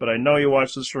videos, but I know you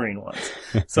watched the Shireen ones.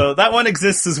 So that one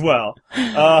exists as well.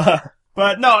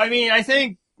 But no, I mean, I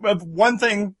think one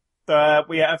thing that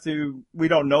we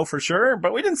don't know for sure,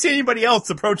 but we didn't see anybody else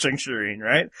approaching Shireen,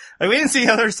 right? Like, we didn't see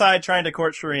the other side trying to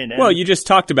court Shireen. Well, you just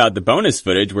talked about the bonus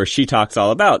footage where she talks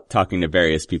all about talking to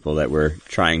various people that were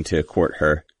trying to court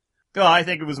her. Well, I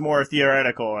think it was more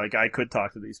theoretical, like, I could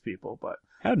talk to these people, but...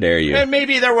 How dare you? And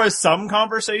maybe there was some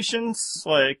conversations,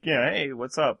 like, hey,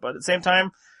 what's up? But at the same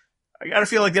time, I gotta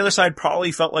feel like the other side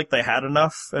probably felt like they had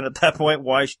enough, and at that point,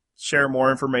 why share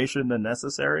more information than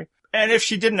necessary? And if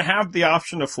she didn't have the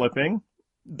option of flipping,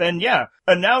 then yeah,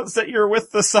 announce that you're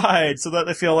with the side so that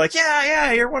they feel like,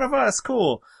 yeah, you're one of us,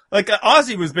 cool. Like,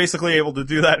 Ozzy was basically able to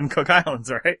do that in Cook Islands,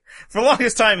 right? For the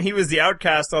longest time, he was the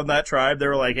outcast on that tribe. They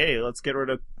were like, hey, let's get rid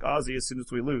of Ozzy as soon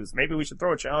as we lose. Maybe we should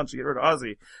throw a challenge to get rid of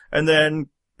Ozzy. And then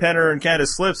Penner and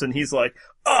Candace flips, and he's like,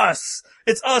 us!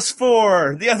 It's us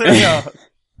four! The other,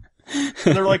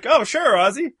 and they're like, oh, sure,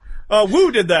 Ozzy.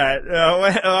 Wu did that,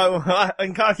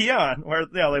 in Kakian, where,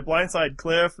 they blindside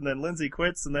Cliff, and then Lindsay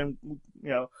quits, and then,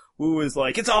 Wu is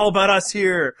like, it's all about us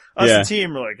here, us the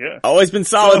team. We're like, yeah. Always been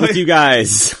solid with you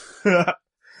guys.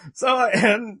 So,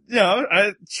 and,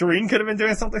 Shireen could have been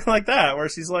doing something like that, where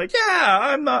she's like,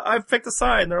 yeah, I've picked a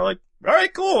side, and they're like,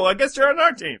 alright, cool, I guess you're on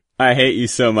our team. I hate you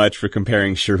so much for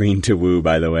comparing Shireen to Wu,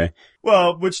 by the way.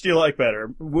 Well, which do you like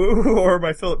better? Wu or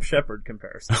my Philip Shepard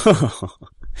comparison?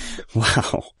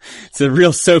 Wow. It's a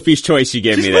real Sophie's choice you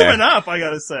gave me there. She's moving up, I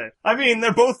gotta say. I mean,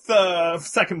 they're both,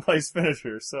 second place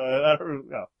finishers, so I don't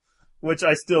know. Which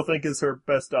I still think is her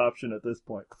best option at this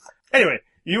point. Anyway,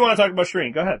 you want to talk about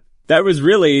Shireen? Go ahead. That was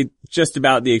really just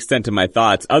about the extent of my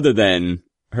thoughts, other than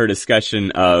her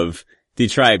discussion of the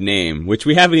tribe name, which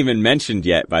we haven't even mentioned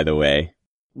yet, by the way.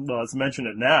 Well, let's mention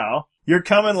it now. You're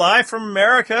coming live from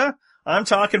America. I'm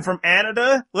talking from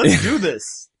Canada. Let's do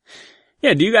this.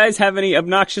 Yeah, do you guys have any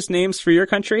obnoxious names for your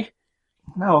country?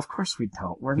 No, of course we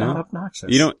don't. We're not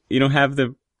obnoxious. You don't have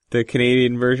the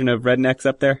Canadian version of rednecks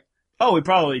up there? Oh, we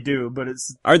probably do, but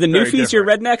it's Are the Newfies your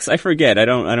rednecks? I forget. I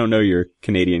don't know your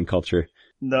Canadian culture.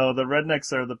 No, the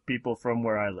rednecks are the people from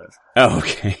where I live. Oh,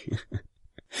 okay.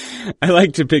 I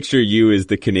like to picture you as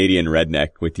the Canadian redneck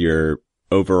with your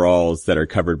overalls that are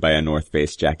covered by a North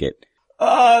Face jacket.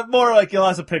 More like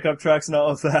lots of pickup trucks and all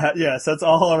of that. Yes, that's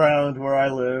all around where I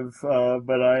live.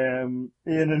 But I am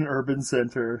in an urban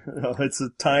center. It's a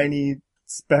tiny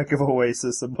speck of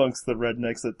oasis amongst the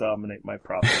rednecks that dominate my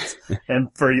province. And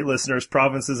for you listeners,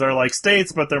 provinces are like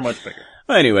states, but they're much bigger.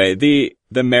 Well, anyway, the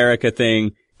America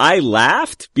thing, I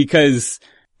laughed because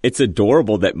it's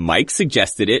adorable that Mike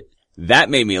suggested it. That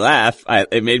made me laugh.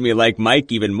 It made me like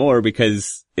Mike even more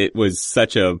because it was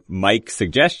such a Mike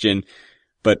suggestion.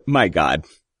 But my God,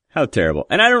 how terrible.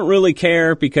 And I don't really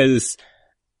care because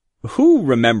who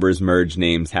remembers merge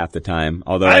names half the time?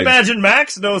 Although I imagine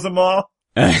Max knows them all.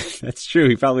 That's true.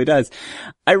 He probably does.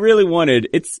 I really wanted,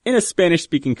 it's in a Spanish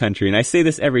speaking country, and I say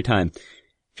this every time.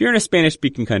 If you're in a Spanish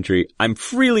speaking country, I'm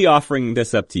freely offering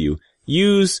this up to you.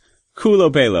 Use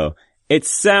culo pelo. It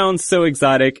sounds so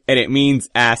exotic, and it means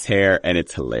ass hair, and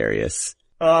it's hilarious.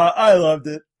 I loved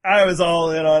it. I was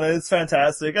all in on it. It's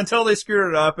fantastic. Until they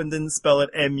screwed it up and didn't spell it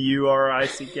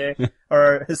M-U-R-I-C-K,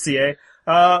 or C-A.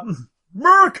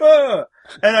 America!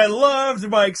 And I loved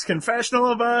Mike's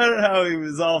confessional about it, how he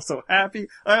was all so happy.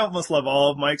 I almost love all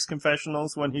of Mike's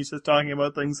confessionals when he's just talking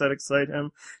about things that excite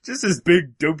him. Just his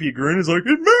big dopey grin is like,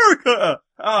 America!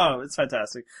 Oh, it's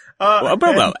fantastic.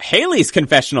 Well, Haley's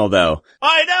confessional though.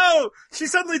 I know! She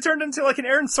suddenly turned into like an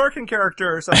Aaron Sorkin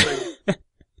character or something.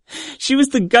 She was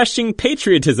the gushing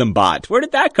patriotism bot. Where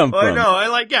did that come from? I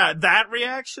know. That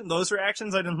reaction, those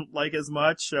reactions I didn't like as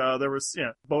much. There was,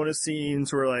 bonus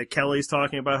scenes where like Kelly's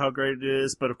talking about how great it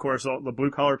is, but of course all the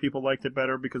blue collar people liked it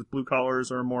better because blue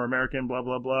collars are more American, blah,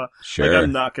 blah, blah. Sure. Like,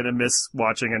 I'm not gonna miss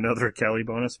watching another Kelly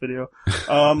bonus video.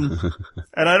 And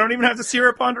I don't even have to see her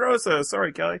at Ponderosa.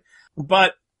 Sorry, Kelly.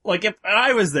 But, like, if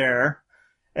I was there,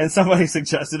 and somebody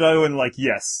suggested, I would like,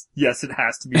 yes, it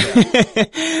has to be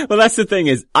that. Well, that's the thing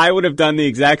is, I would have done the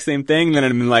exact same thing. Then I'd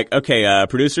been like, okay,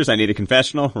 producers, I need a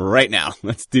confessional right now.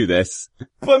 Let's do this.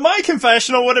 But my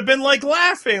confessional would have been like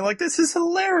laughing, like this is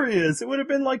hilarious. It would have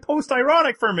been like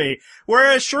post-ironic for me.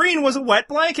 Whereas Shireen was a wet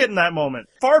blanket in that moment.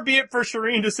 Far be it for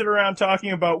Shireen to sit around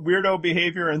talking about weirdo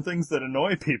behavior and things that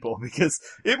annoy people, because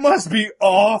it must be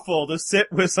awful to sit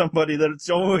with somebody that's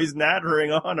always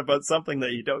nattering on about something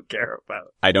that you don't care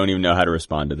about. I don't even know how to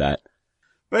respond to that.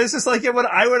 But it's just like, what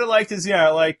I would have liked is,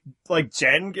 like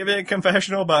Jen giving a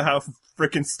confessional about how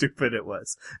freaking stupid it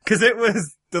was. Cause it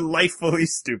was delightfully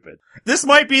stupid. This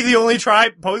might be the only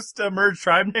post-merge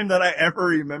tribe name that I ever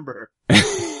remember.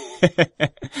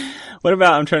 What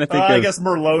about, I'm trying to think I guess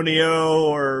Merlonio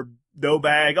or No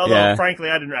Bag. Although, Yeah. frankly,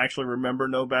 I didn't actually remember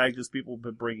No Bag, just people have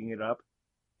been bringing it up.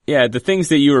 Yeah, the things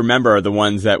that you remember are the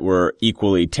ones that were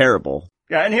equally terrible.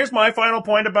 Yeah, and here's my final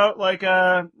point about,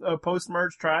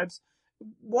 post-merge tribes.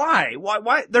 Why?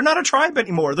 They're not a tribe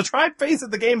anymore. The tribe phase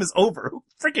of the game is over. Who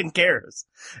freaking cares?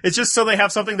 It's just so they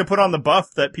have something to put on the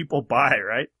buff that people buy,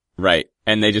 right? Right.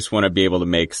 And they just want to be able to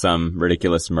make some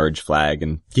ridiculous merge flag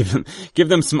and give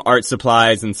them some art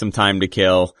supplies and some time to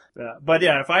kill. Yeah, but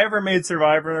yeah, if I ever made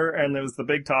Survivor and there was the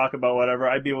big talk about whatever,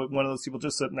 I'd be one of those people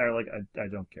just sitting there like, I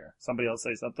don't care. Somebody else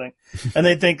say something. And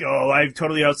they'd think, oh, I've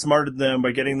totally outsmarted them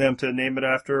by getting them to name it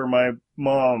after my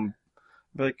mom.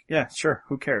 Be like, yeah, sure,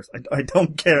 who cares? I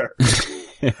don't care.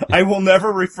 I will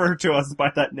never refer to us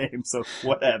by that name, so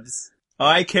whatevs.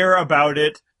 I care about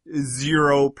it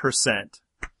 0%.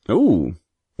 Ooh,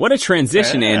 what a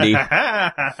transition, Andy.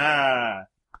 I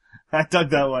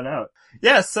dug that one out.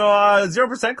 Yeah, so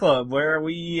 0% Club, where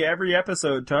we every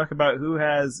episode talk about who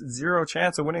has zero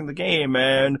chance of winning the game.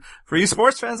 And for you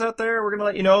sports fans out there, we're gonna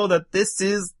let you know that this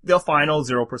is the final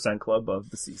 0% Club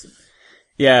of the season.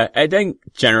 Yeah, I think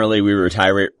generally we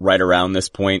retire right around this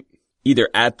point, either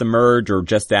at the merge or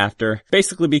just after.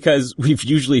 Basically because we've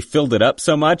usually filled it up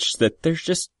so much that there's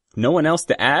just no one else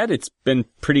to add. It's been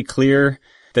pretty clear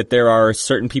that there are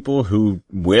certain people who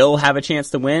will have a chance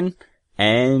to win.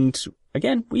 And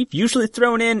again, we've usually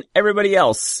thrown in everybody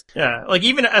else. Yeah, like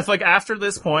even if after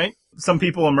this point, some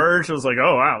people emerge, it was like,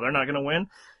 oh wow, they're not gonna win.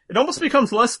 It almost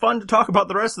becomes less fun to talk about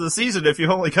the rest of the season if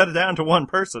you only cut it down to one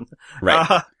person.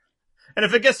 Right. And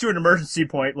if it gets to an emergency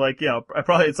point,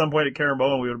 probably at some point at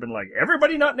Carambola, we would have been like,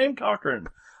 everybody not named Cochran.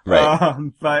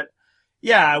 Right. But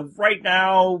yeah, right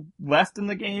now, left in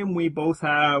the game, we both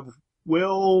have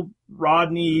Will,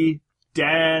 Rodney,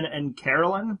 Dan, and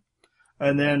Carolyn.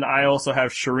 And then I also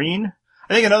have Shireen.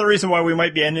 I think another reason why we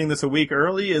might be ending this a week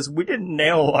early is we didn't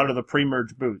nail a lot of the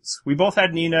pre-merge boots. We both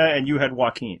had Nina and you had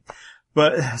Joaquin.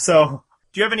 But, so,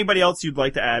 do you have anybody else you'd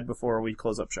like to add before we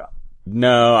close up shop?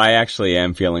 No, I actually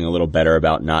am feeling a little better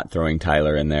about not throwing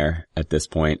Tyler in there at this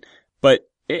point. But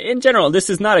in general,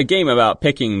 this is not a game about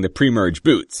picking the pre-merge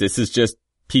boots. This is just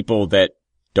people that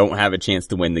don't have a chance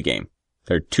to win the game.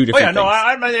 They're two different things.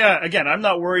 Again, I'm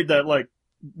not worried that,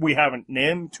 we haven't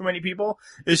named too many people.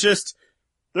 It's just,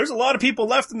 there's a lot of people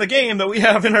left in the game that we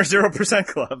have in our 0%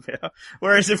 club. Yeah?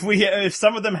 Whereas if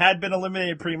some of them had been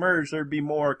eliminated pre-merge, there'd be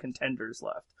more contenders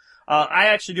left. I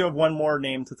actually do have one more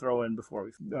name to throw in before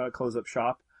we close up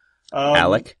shop.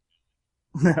 Alec?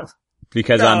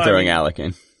 Because no, I'm throwing Alec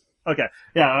in. Okay.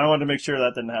 Yeah, I wanted to make sure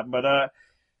that didn't happen. But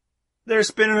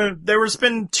there's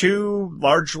been two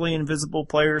largely invisible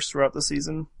players throughout the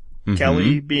season. Mm-hmm.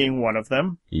 Kelly being one of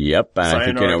them. Yep, I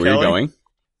think you know where you're going.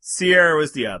 Sierra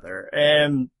was the other.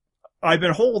 And I've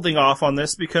been holding off on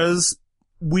this because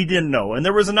we didn't know. And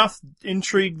there was enough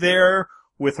intrigue there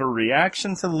with her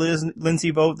reaction to the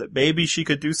Lindsay vote that maybe she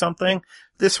could do something.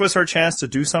 This was her chance to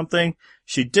do something.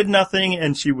 She did nothing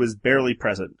and she was barely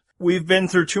present. We've been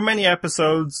through too many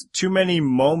episodes, too many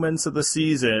moments of the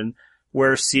season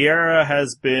where Sierra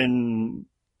has been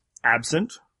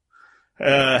absent,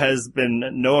 has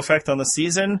been no effect on the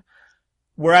season.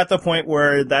 We're at the point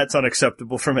where that's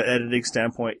unacceptable from an editing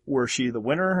standpoint. Were she the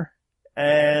winner?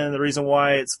 And the reason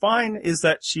why it's fine is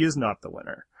that she is not the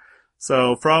winner.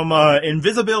 So from an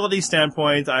invisibility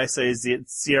standpoint, I say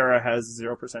Sierra has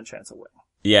 0% chance of winning.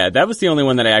 Yeah, that was the only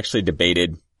one that I actually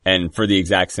debated. And for the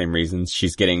exact same reasons,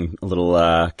 she's getting a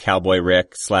little, Cowboy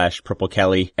Rick / Purple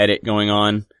Kelly edit going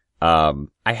on.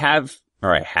 I had,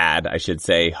 I should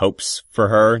say, hopes for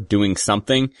her doing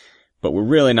something, but we're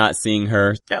really not seeing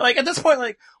her. Yeah, at this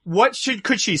point, what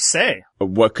could she say?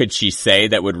 What could she say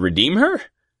that would redeem her?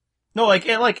 No,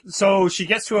 so she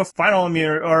gets to a final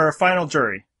or a final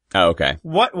jury. Oh, okay.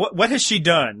 What has she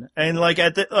done? And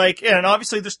and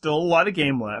obviously there's still a lot of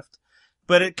game left.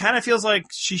 but it kind of feels like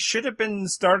she should have been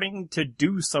starting to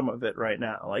do some of it right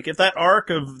now. Like, if that arc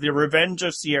of the revenge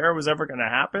of Sierra was ever going to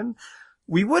happen,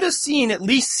 we would have seen at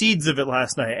least seeds of it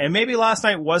last night. And maybe last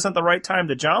night wasn't the right time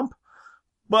to jump,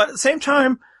 but at the same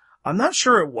time, I'm not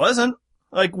sure it wasn't.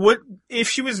 Like, if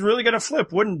she was really going to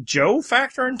flip, wouldn't Joe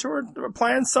factor into her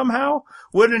plan somehow?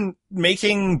 Wouldn't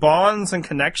making bonds and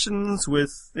connections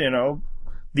with,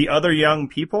 the other young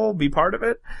people be part of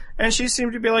it? And she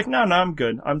seemed to be like, no, I'm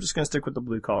good. I'm just going to stick with the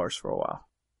blue collars for a while.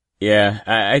 Yeah,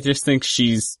 I just think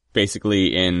she's basically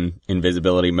in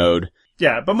invisibility mode.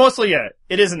 Yeah, but mostly,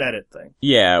 it is an edit thing.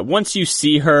 Yeah, once you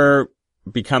see her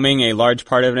becoming a large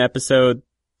part of an episode,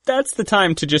 that's the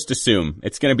time to just assume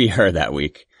it's going to be her that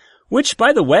week. Which,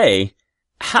 by the way,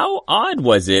 how odd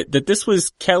was it that this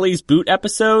was Kelly's boot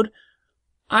episode?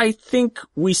 I think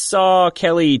we saw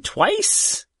Kelly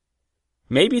twice,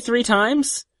 maybe 3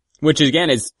 times, which again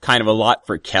is kind of a lot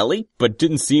for Kelly, but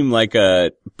didn't seem like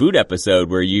a boot episode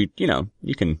where you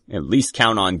can at least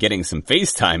count on getting some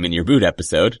FaceTime in your boot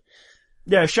episode.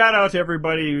 Yeah, shout out to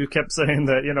everybody who kept saying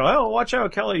that, oh, watch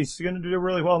out, Kelly's going to do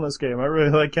really well in this game. I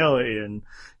really like Kelly, and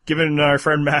giving our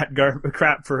friend Matt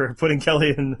crap for putting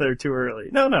Kelly in there too early.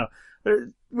 No,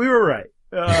 we were right.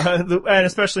 And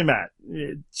especially Matt.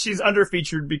 She's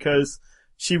underfeatured because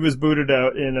she was booted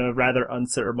out in a rather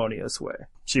unceremonious way.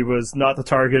 She was not the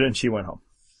target and she went home.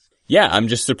 Yeah, I'm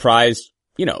just surprised.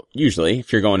 Usually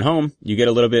if you're going home, you get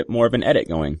a little bit more of an edit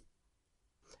going.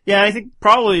 Yeah, I think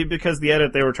probably because the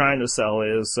edit they were trying to sell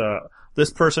is,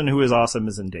 this person who is awesome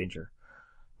is in danger.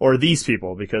 Or these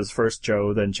people, because first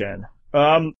Joe, then Jen.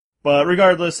 But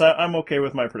regardless, I'm okay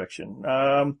with my prediction.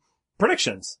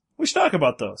 Predictions. We should talk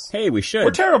about those. Hey, we should.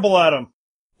 We're terrible at them.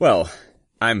 Well,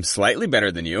 I'm slightly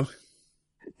better than you.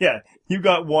 Yeah, you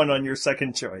got 1 on your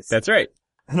second choice. That's right.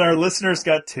 And our listeners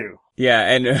got 2. Yeah,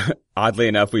 and oddly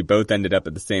enough, we both ended up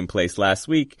at the same place last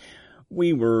week.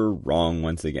 We were wrong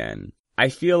once again. I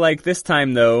feel like this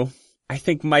time, though, I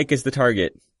think Mike is the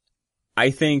target. I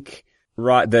think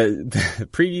the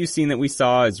preview scene that we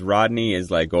saw is Rodney is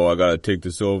like, oh, I gotta take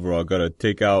this over. I gotta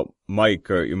take out Mike,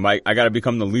 I gotta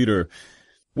become the leader,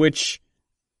 which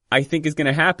I think is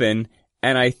gonna happen.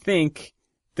 And I think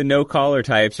the no-caller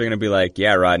types are gonna be like,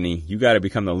 yeah, Rodney, you gotta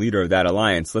become the leader of that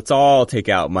alliance. Let's all take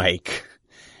out Mike.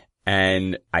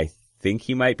 And I think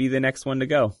he might be the next one to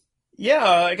go.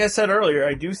 Yeah, like I said earlier,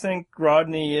 I do think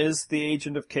Rodney is the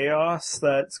agent of chaos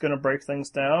that's gonna break things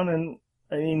down. And,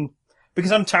 I mean,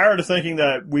 because I'm tired of thinking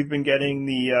that we've been getting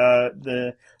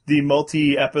the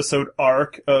multi-episode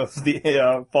arc of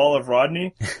the fall of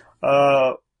Rodney.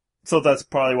 So that's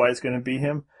probably why it's going to be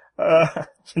him.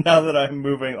 Now that I'm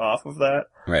moving off of that.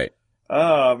 Right.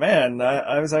 Oh, man,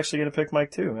 I was actually going to pick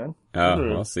Mike too, man. Oh,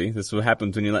 we'll see. This is what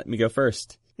happens when you let me go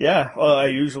first. Yeah, well, I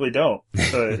usually don't,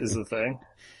 is the thing.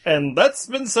 And that's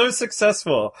been so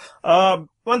successful.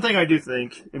 One thing I do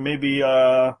think, it may be,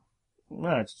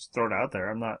 just throw it out there,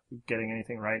 I'm not getting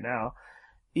anything right now,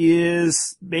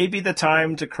 is maybe the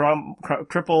time to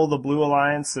cripple the Blue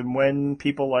Alliance, and when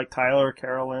people like Tyler,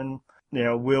 Carolyn,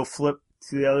 will flip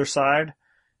to the other side,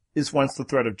 is once the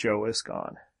threat of Joe is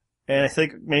gone. And I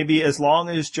think maybe as long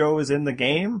as Joe is in the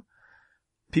game,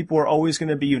 people are always going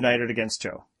to be united against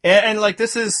Joe. And like,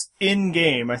 this is in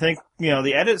game. I think,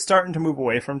 the edit's starting to move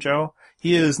away from Joe.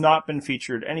 He has not been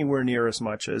featured anywhere near as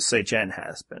much as, say, Jen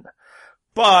has been.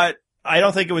 But I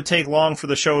don't think it would take long for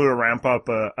the show to ramp up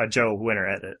a Joe winner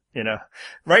edit,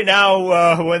 Right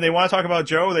now, when they want to talk about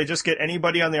Joe, they just get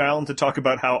anybody on the island to talk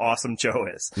about how awesome Joe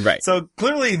is. Right. So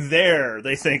clearly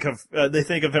they think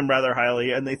of him rather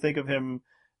highly, and they think of him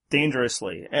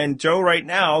dangerously. And Joe right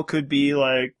now could be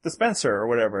like the Spencer or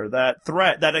whatever, that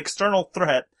threat, that external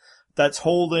threat that's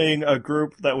holding a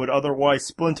group that would otherwise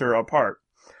splinter apart.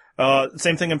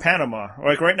 Same thing in Panama.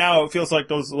 Like right now, it feels like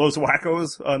those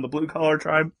wackos on the blue collar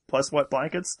tribe plus wet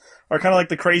blankets are kind of like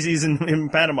the crazies in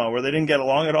Panama, where they didn't get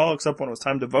along at all except when it was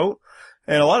time to vote.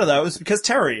 And a lot of that was because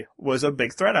Terry was a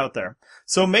big threat out there.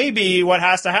 So maybe what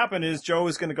has to happen is Joe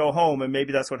is going to go home, and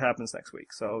maybe that's what happens next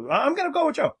week. So I'm going to go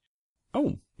with Joe.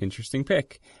 Oh, interesting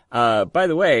pick. By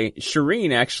the way,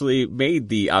 Shireen actually made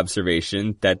the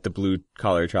observation that the blue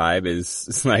collar tribe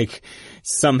is like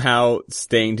somehow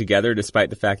staying together despite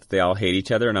the fact that they all hate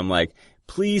each other. And I'm like,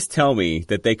 please tell me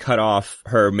that they cut off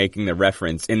her making the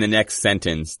reference in the next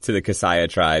sentence to the Kasaya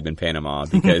tribe in Panama,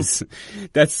 because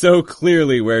that's so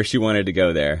clearly where she wanted to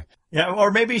go there. Yeah,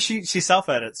 or maybe she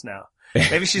self-edits now.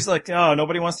 Maybe she's like, oh,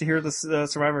 nobody wants to hear this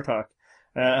Survivor talk.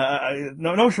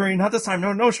 No, Shireen, not this time. No,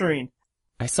 Shireen.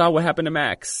 I saw what happened to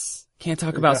Max. Can't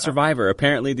talk about Survivor.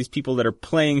 Apparently these people that are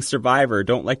playing Survivor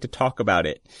don't like to talk about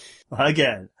it.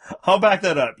 Again, I'll back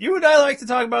that up. You and I like to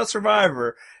talk about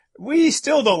Survivor. we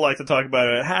still don't like to talk about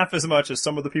it half as much as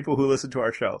some of the people who listen to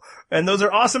our show. And those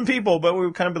are awesome people, but we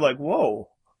would kind of be like, whoa,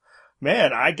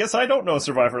 man, I guess I don't know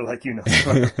Survivor like you know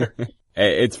Survivor.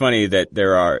 It's funny that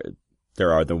there are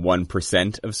the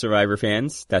 1% of Survivor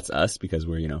fans. That's us because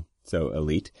we're, so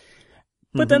elite.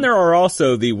 But then there are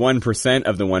also the 1%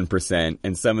 of the 1%,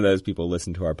 and some of those people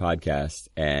listen to our podcast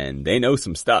and they know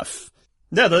some stuff.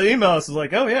 Yeah, the email is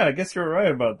like, oh yeah, I guess you're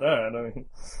right about that. I mean,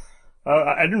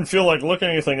 I didn't feel like looking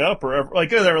anything up or ever,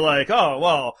 like they were like, oh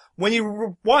well, when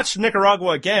you watch Nicaragua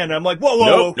again, I'm like,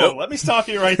 whoa, Nope. let me stop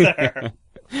you right there.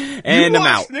 And I'm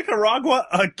out. Nicaragua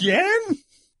again?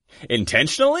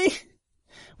 Intentionally?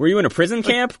 Were you in a prison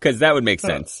camp? Because that would make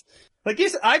sense. Like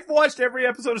I've watched every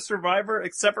episode of Survivor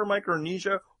except for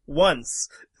Micronesia once.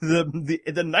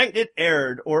 The night it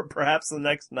aired, or perhaps the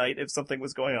next night if something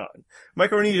was going on.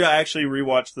 Micronesia I actually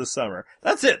rewatched this summer.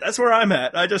 That's it. That's where I'm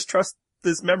at. I just trust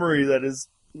this memory that is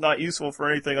not useful for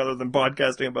anything other than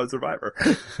podcasting about Survivor.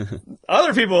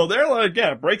 Other people, they're like,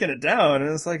 yeah, breaking it down,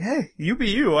 and it's like, hey, you be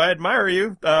you. I admire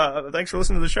you. Thanks for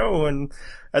listening to the show. And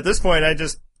at this point, I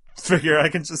just figure I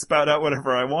can just spout out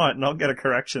whatever I want, and I'll get a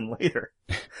correction later.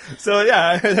 So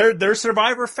yeah, they're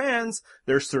Survivor fans.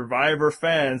 They're Survivor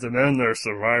fans, and then they're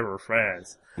Survivor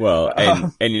fans. Well,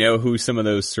 and you know who some of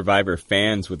those Survivor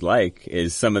fans would like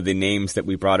is some of the names that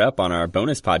we brought up on our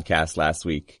bonus podcast last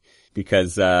week.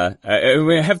 Because we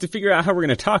have to figure out how we're going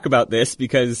to talk about this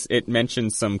because it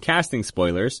mentions some casting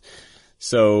spoilers.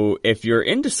 So if you're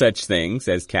into such things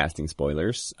as casting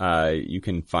spoilers, you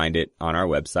can find it on our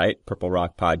website,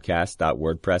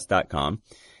 purplerockpodcast.wordpress.com.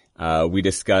 We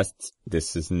discussed,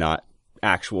 this is not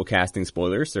actual casting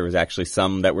spoilers. There was actually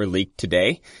some that were leaked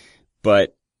today,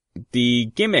 but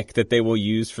the gimmick that they will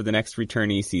use for the next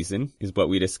returnee season is what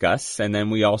we discuss. And then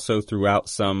we also threw out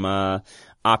some,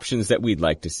 options that we'd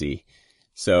like to see.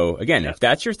 So again, if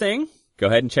that's your thing, go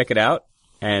ahead and check it out.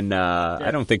 And,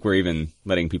 I don't think we're even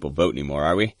letting people vote anymore,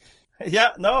 are we?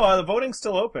 Yeah, no, the voting's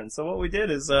still open. So what we did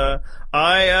is,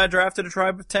 I drafted a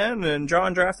tribe of 10 and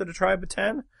John drafted a tribe of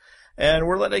 10. And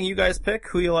we're letting you guys pick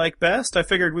who you like best. I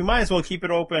figured we might as well keep it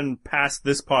open past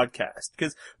this podcast.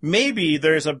 Because maybe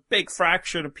there's a big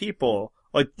fraction of people,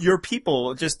 like your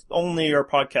people, just only are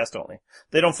podcast only.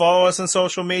 They don't follow us on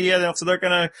social media, so they're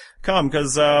gonna come.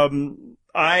 Because,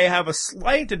 I have a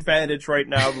slight advantage right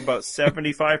now of about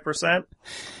 75%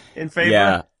 in favor.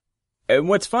 Yeah. And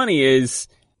what's funny is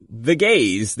the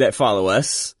gays that follow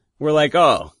us were like,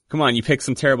 oh, come on, you picked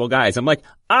some terrible guys. I'm like,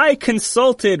 I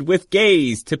consulted with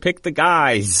gays to pick the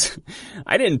guys.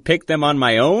 I didn't pick them on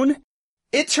my own.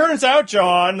 It turns out,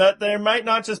 John, that there might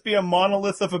not just be a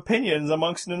monolith of opinions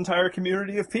amongst an entire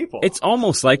community of people. It's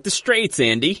almost like the straights,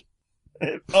 Andy.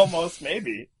 Almost,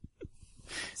 maybe.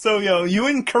 So, you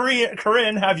and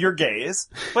Corinne have your gays,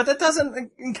 but that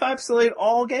doesn't encapsulate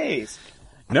all gays.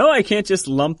 No, I can't just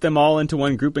lump them all into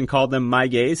one group and call them my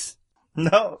gays.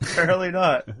 No, apparently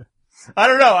not. I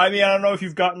don't know. I mean, I don't know if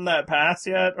you've gotten that pass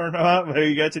yet or not, but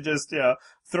you get to just,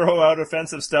 throw out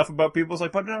offensive stuff about people. It's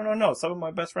like, but no, some of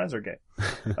my best friends are gay.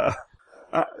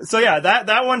 So yeah,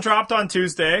 that one dropped on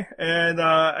Tuesday, and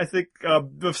I think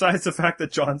besides the fact that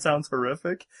John sounds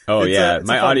horrific. Oh yeah,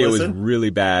 my audio was really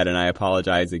bad, and I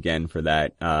apologize again for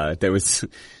that. There was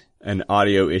an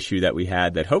audio issue that we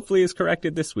had that hopefully is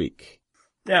corrected this week.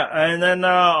 Yeah, and then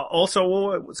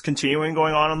also what's continuing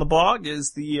going on the blog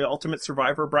is the Ultimate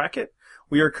Survivor bracket.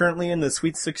 We are currently in the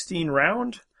Sweet 16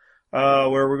 round, where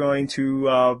we're going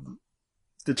to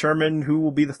determine who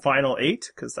will be the final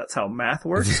 8, because that's how math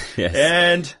works. Yes.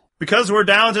 And because we're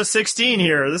down to 16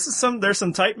 here, there's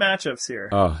some tight matchups here.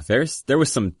 Oh, there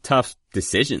was some tough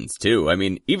decisions too. I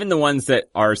mean, even the ones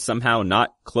that are somehow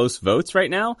not close votes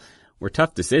right now were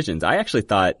tough decisions. I actually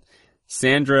thought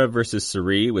Sandra versus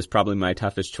Cirie was probably my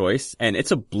toughest choice, and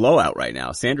it's a blowout right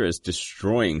now. Sandra is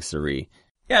destroying Cirie.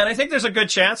 Yeah, and I think there's a good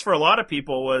chance for a lot of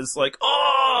people was like,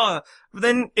 but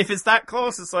then if it's that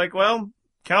close, it's like, well,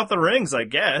 count the rings, I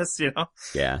guess,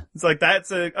 Yeah. It's like,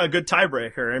 that's a good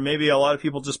tiebreaker, and maybe a lot of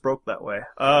people just broke that way.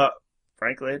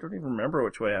 Frankly, I don't even remember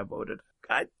which way I voted.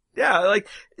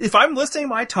 If I'm listing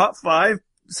my top 5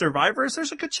 survivors,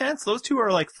 there's a good chance those two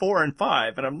are like 4 and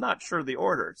 5, and I'm not sure the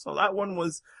order. So that one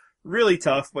was really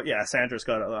tough, but yeah, Sandra's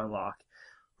got it unlocked.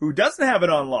 Who doesn't have it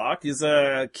unlocked is,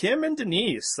 Kim and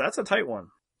Denise. That's a tight one.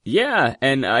 Yeah,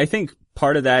 and I think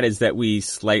part of that is that we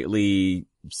slightly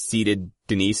seated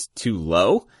Denise too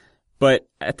low, but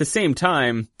at the same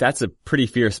time, that's a pretty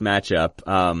fierce matchup.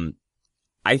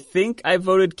 I think I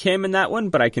voted Kim in that one,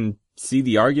 but I can see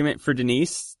the argument for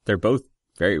Denise. They're both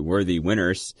very worthy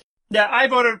winners. Yeah, I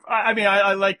voted, I mean,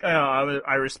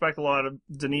 I respect a lot of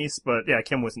Denise, but yeah,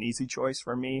 Kim was an easy choice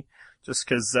for me, just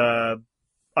cause,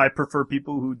 I prefer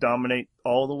people who dominate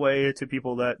all the way to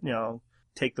people that,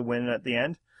 take the win at the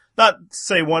end. Not to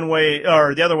say one way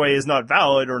or the other way is not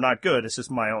valid or not good. It's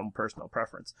just my own personal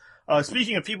preference.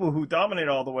 Speaking of people who dominate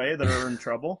all the way that are in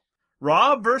trouble,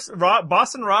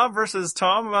 Boston Rob versus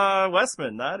Tom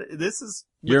Westman. This is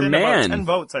your man. About 10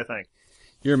 votes, I think.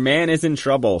 Your man is in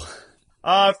trouble.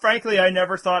 Frankly, I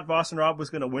never thought Boston Rob was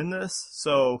going to win this.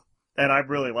 And I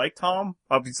really like Tom.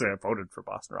 Obviously, I voted for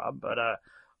Boston Rob, but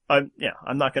I'm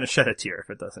not going to shed a tear if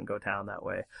it doesn't go down that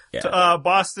way. Yeah.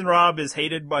 Boston Rob is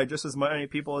hated by just as many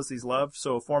people as he's loved.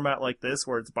 So a format like this,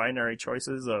 where it's binary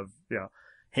choices of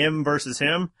him versus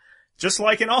him, just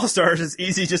like in All Stars, it's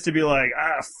easy just to be like,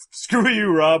 screw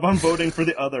you, Rob. I'm voting for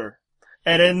the other.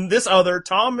 And in this other,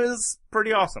 Tom is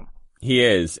pretty awesome. He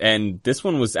is, and this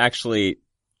one was actually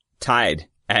tied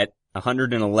at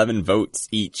 111 votes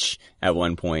each at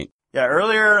one point. Yeah,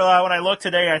 earlier when I looked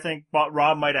today, I think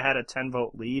Rob might have had a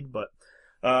 10-vote lead, but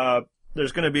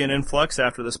there's going to be an influx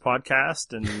after this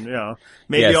podcast, and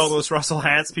maybe yes. all those Russell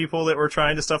Hantz people that were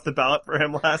trying to stuff the ballot for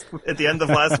him at the end of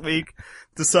last week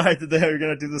decide that they were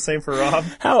going to do the same for Rob.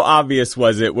 How obvious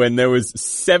was it when there was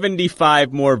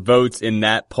 75 more votes in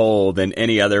that poll than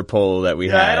any other poll that we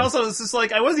had? Yeah, and also it's just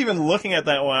like I wasn't even looking at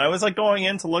that one. I was like going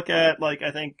in to look at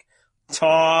I think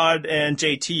Todd and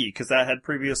JT, because that had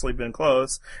previously been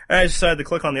close. And I decided to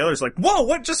click on the others, like, whoa,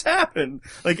 what just happened?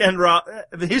 And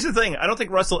here's the thing, I don't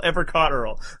think Russell ever caught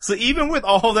Earl. So even with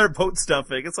all their vote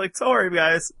stuffing, it's like, sorry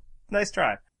guys, nice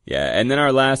try. Yeah, and then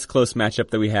our last close matchup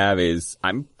that we have is,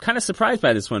 I'm kind of surprised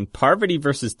by this one, Parvati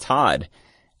versus Todd.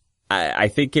 I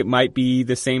think it might be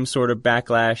the same sort of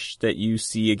backlash that you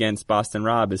see against Boston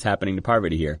Rob is happening to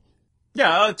Parvati here.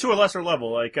 Yeah, to a lesser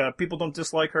level. People don't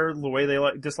dislike her the way they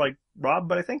dislike Rob,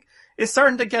 but I think it's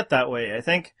starting to get that way. I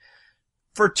think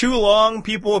for too long,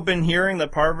 people have been hearing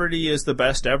that Parvati is the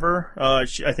best ever.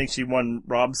 I think she won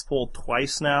Rob's poll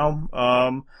twice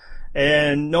now.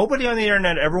 And nobody on the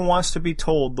internet ever wants to be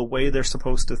told the way they're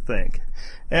supposed to think.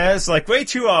 And it's way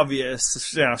too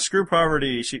obvious. Screw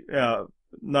Parvati. She,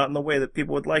 not in the way that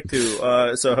people would like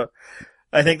to. So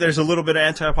I think there's a little bit of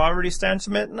anti-poverty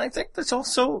sentiment, and I think there's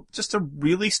also just a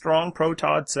really strong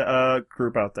pro-Todd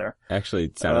group out there. Actually,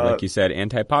 it sounded like you said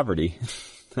anti-poverty.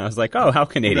 I was like, oh, how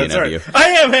Canadian of you.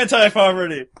 I am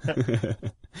anti-poverty.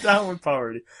 Down with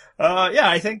poverty.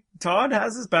 I think Todd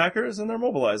has his backers, and they're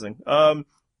mobilizing.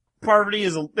 Parvati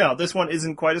is, this one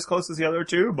isn't quite as close as the other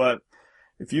two, but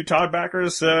if you Todd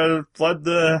backers flood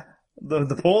the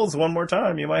polls one more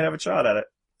time, you might have a shot at it.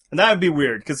 And that would be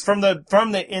weird, because from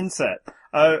the inset,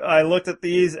 I looked at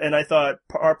these and I thought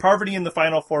Parvati in the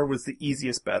Final Four was the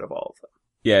easiest bet of all of them.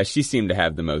 Yeah, she seemed to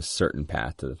have the most certain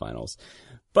path to the finals.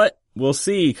 But we'll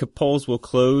see. Polls will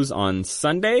close on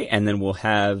Sunday, and then we'll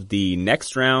have the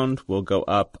next round will go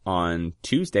up on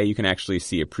Tuesday. You can actually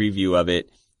see a preview of it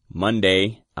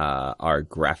Monday. Our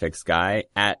graphics guy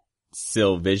at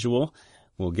Sil Visual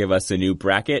will give us a new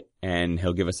bracket, and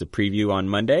he'll give us a preview on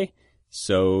Monday.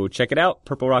 So check it out,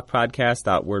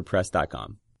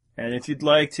 purplerockpodcast.wordpress.com. And if you'd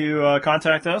like to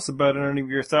contact us about any of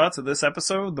your thoughts of this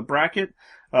episode, the bracket,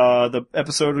 the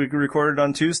episode we recorded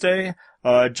on Tuesday,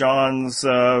 John's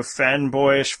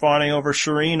fanboyish fawning over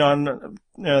Shireen on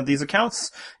these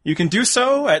accounts, you can do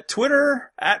so at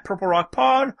Twitter, at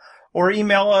purplerockpod, or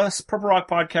email us,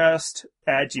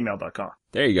 purplerockpodcast@gmail.com.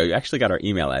 There you go. You actually got our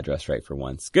email address right for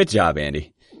once. Good job,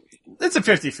 Andy. It's a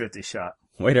 50-50 shot.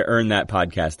 Way to earn that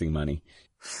podcasting money.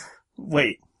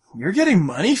 Wait, you're getting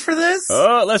money for this?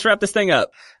 Oh, let's wrap this thing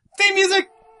up. Theme music!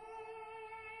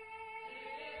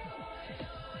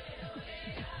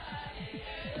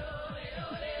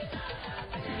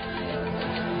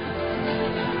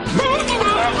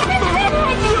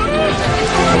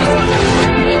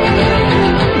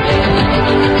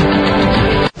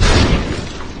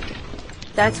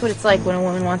 That's what it's like when a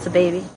woman wants a baby.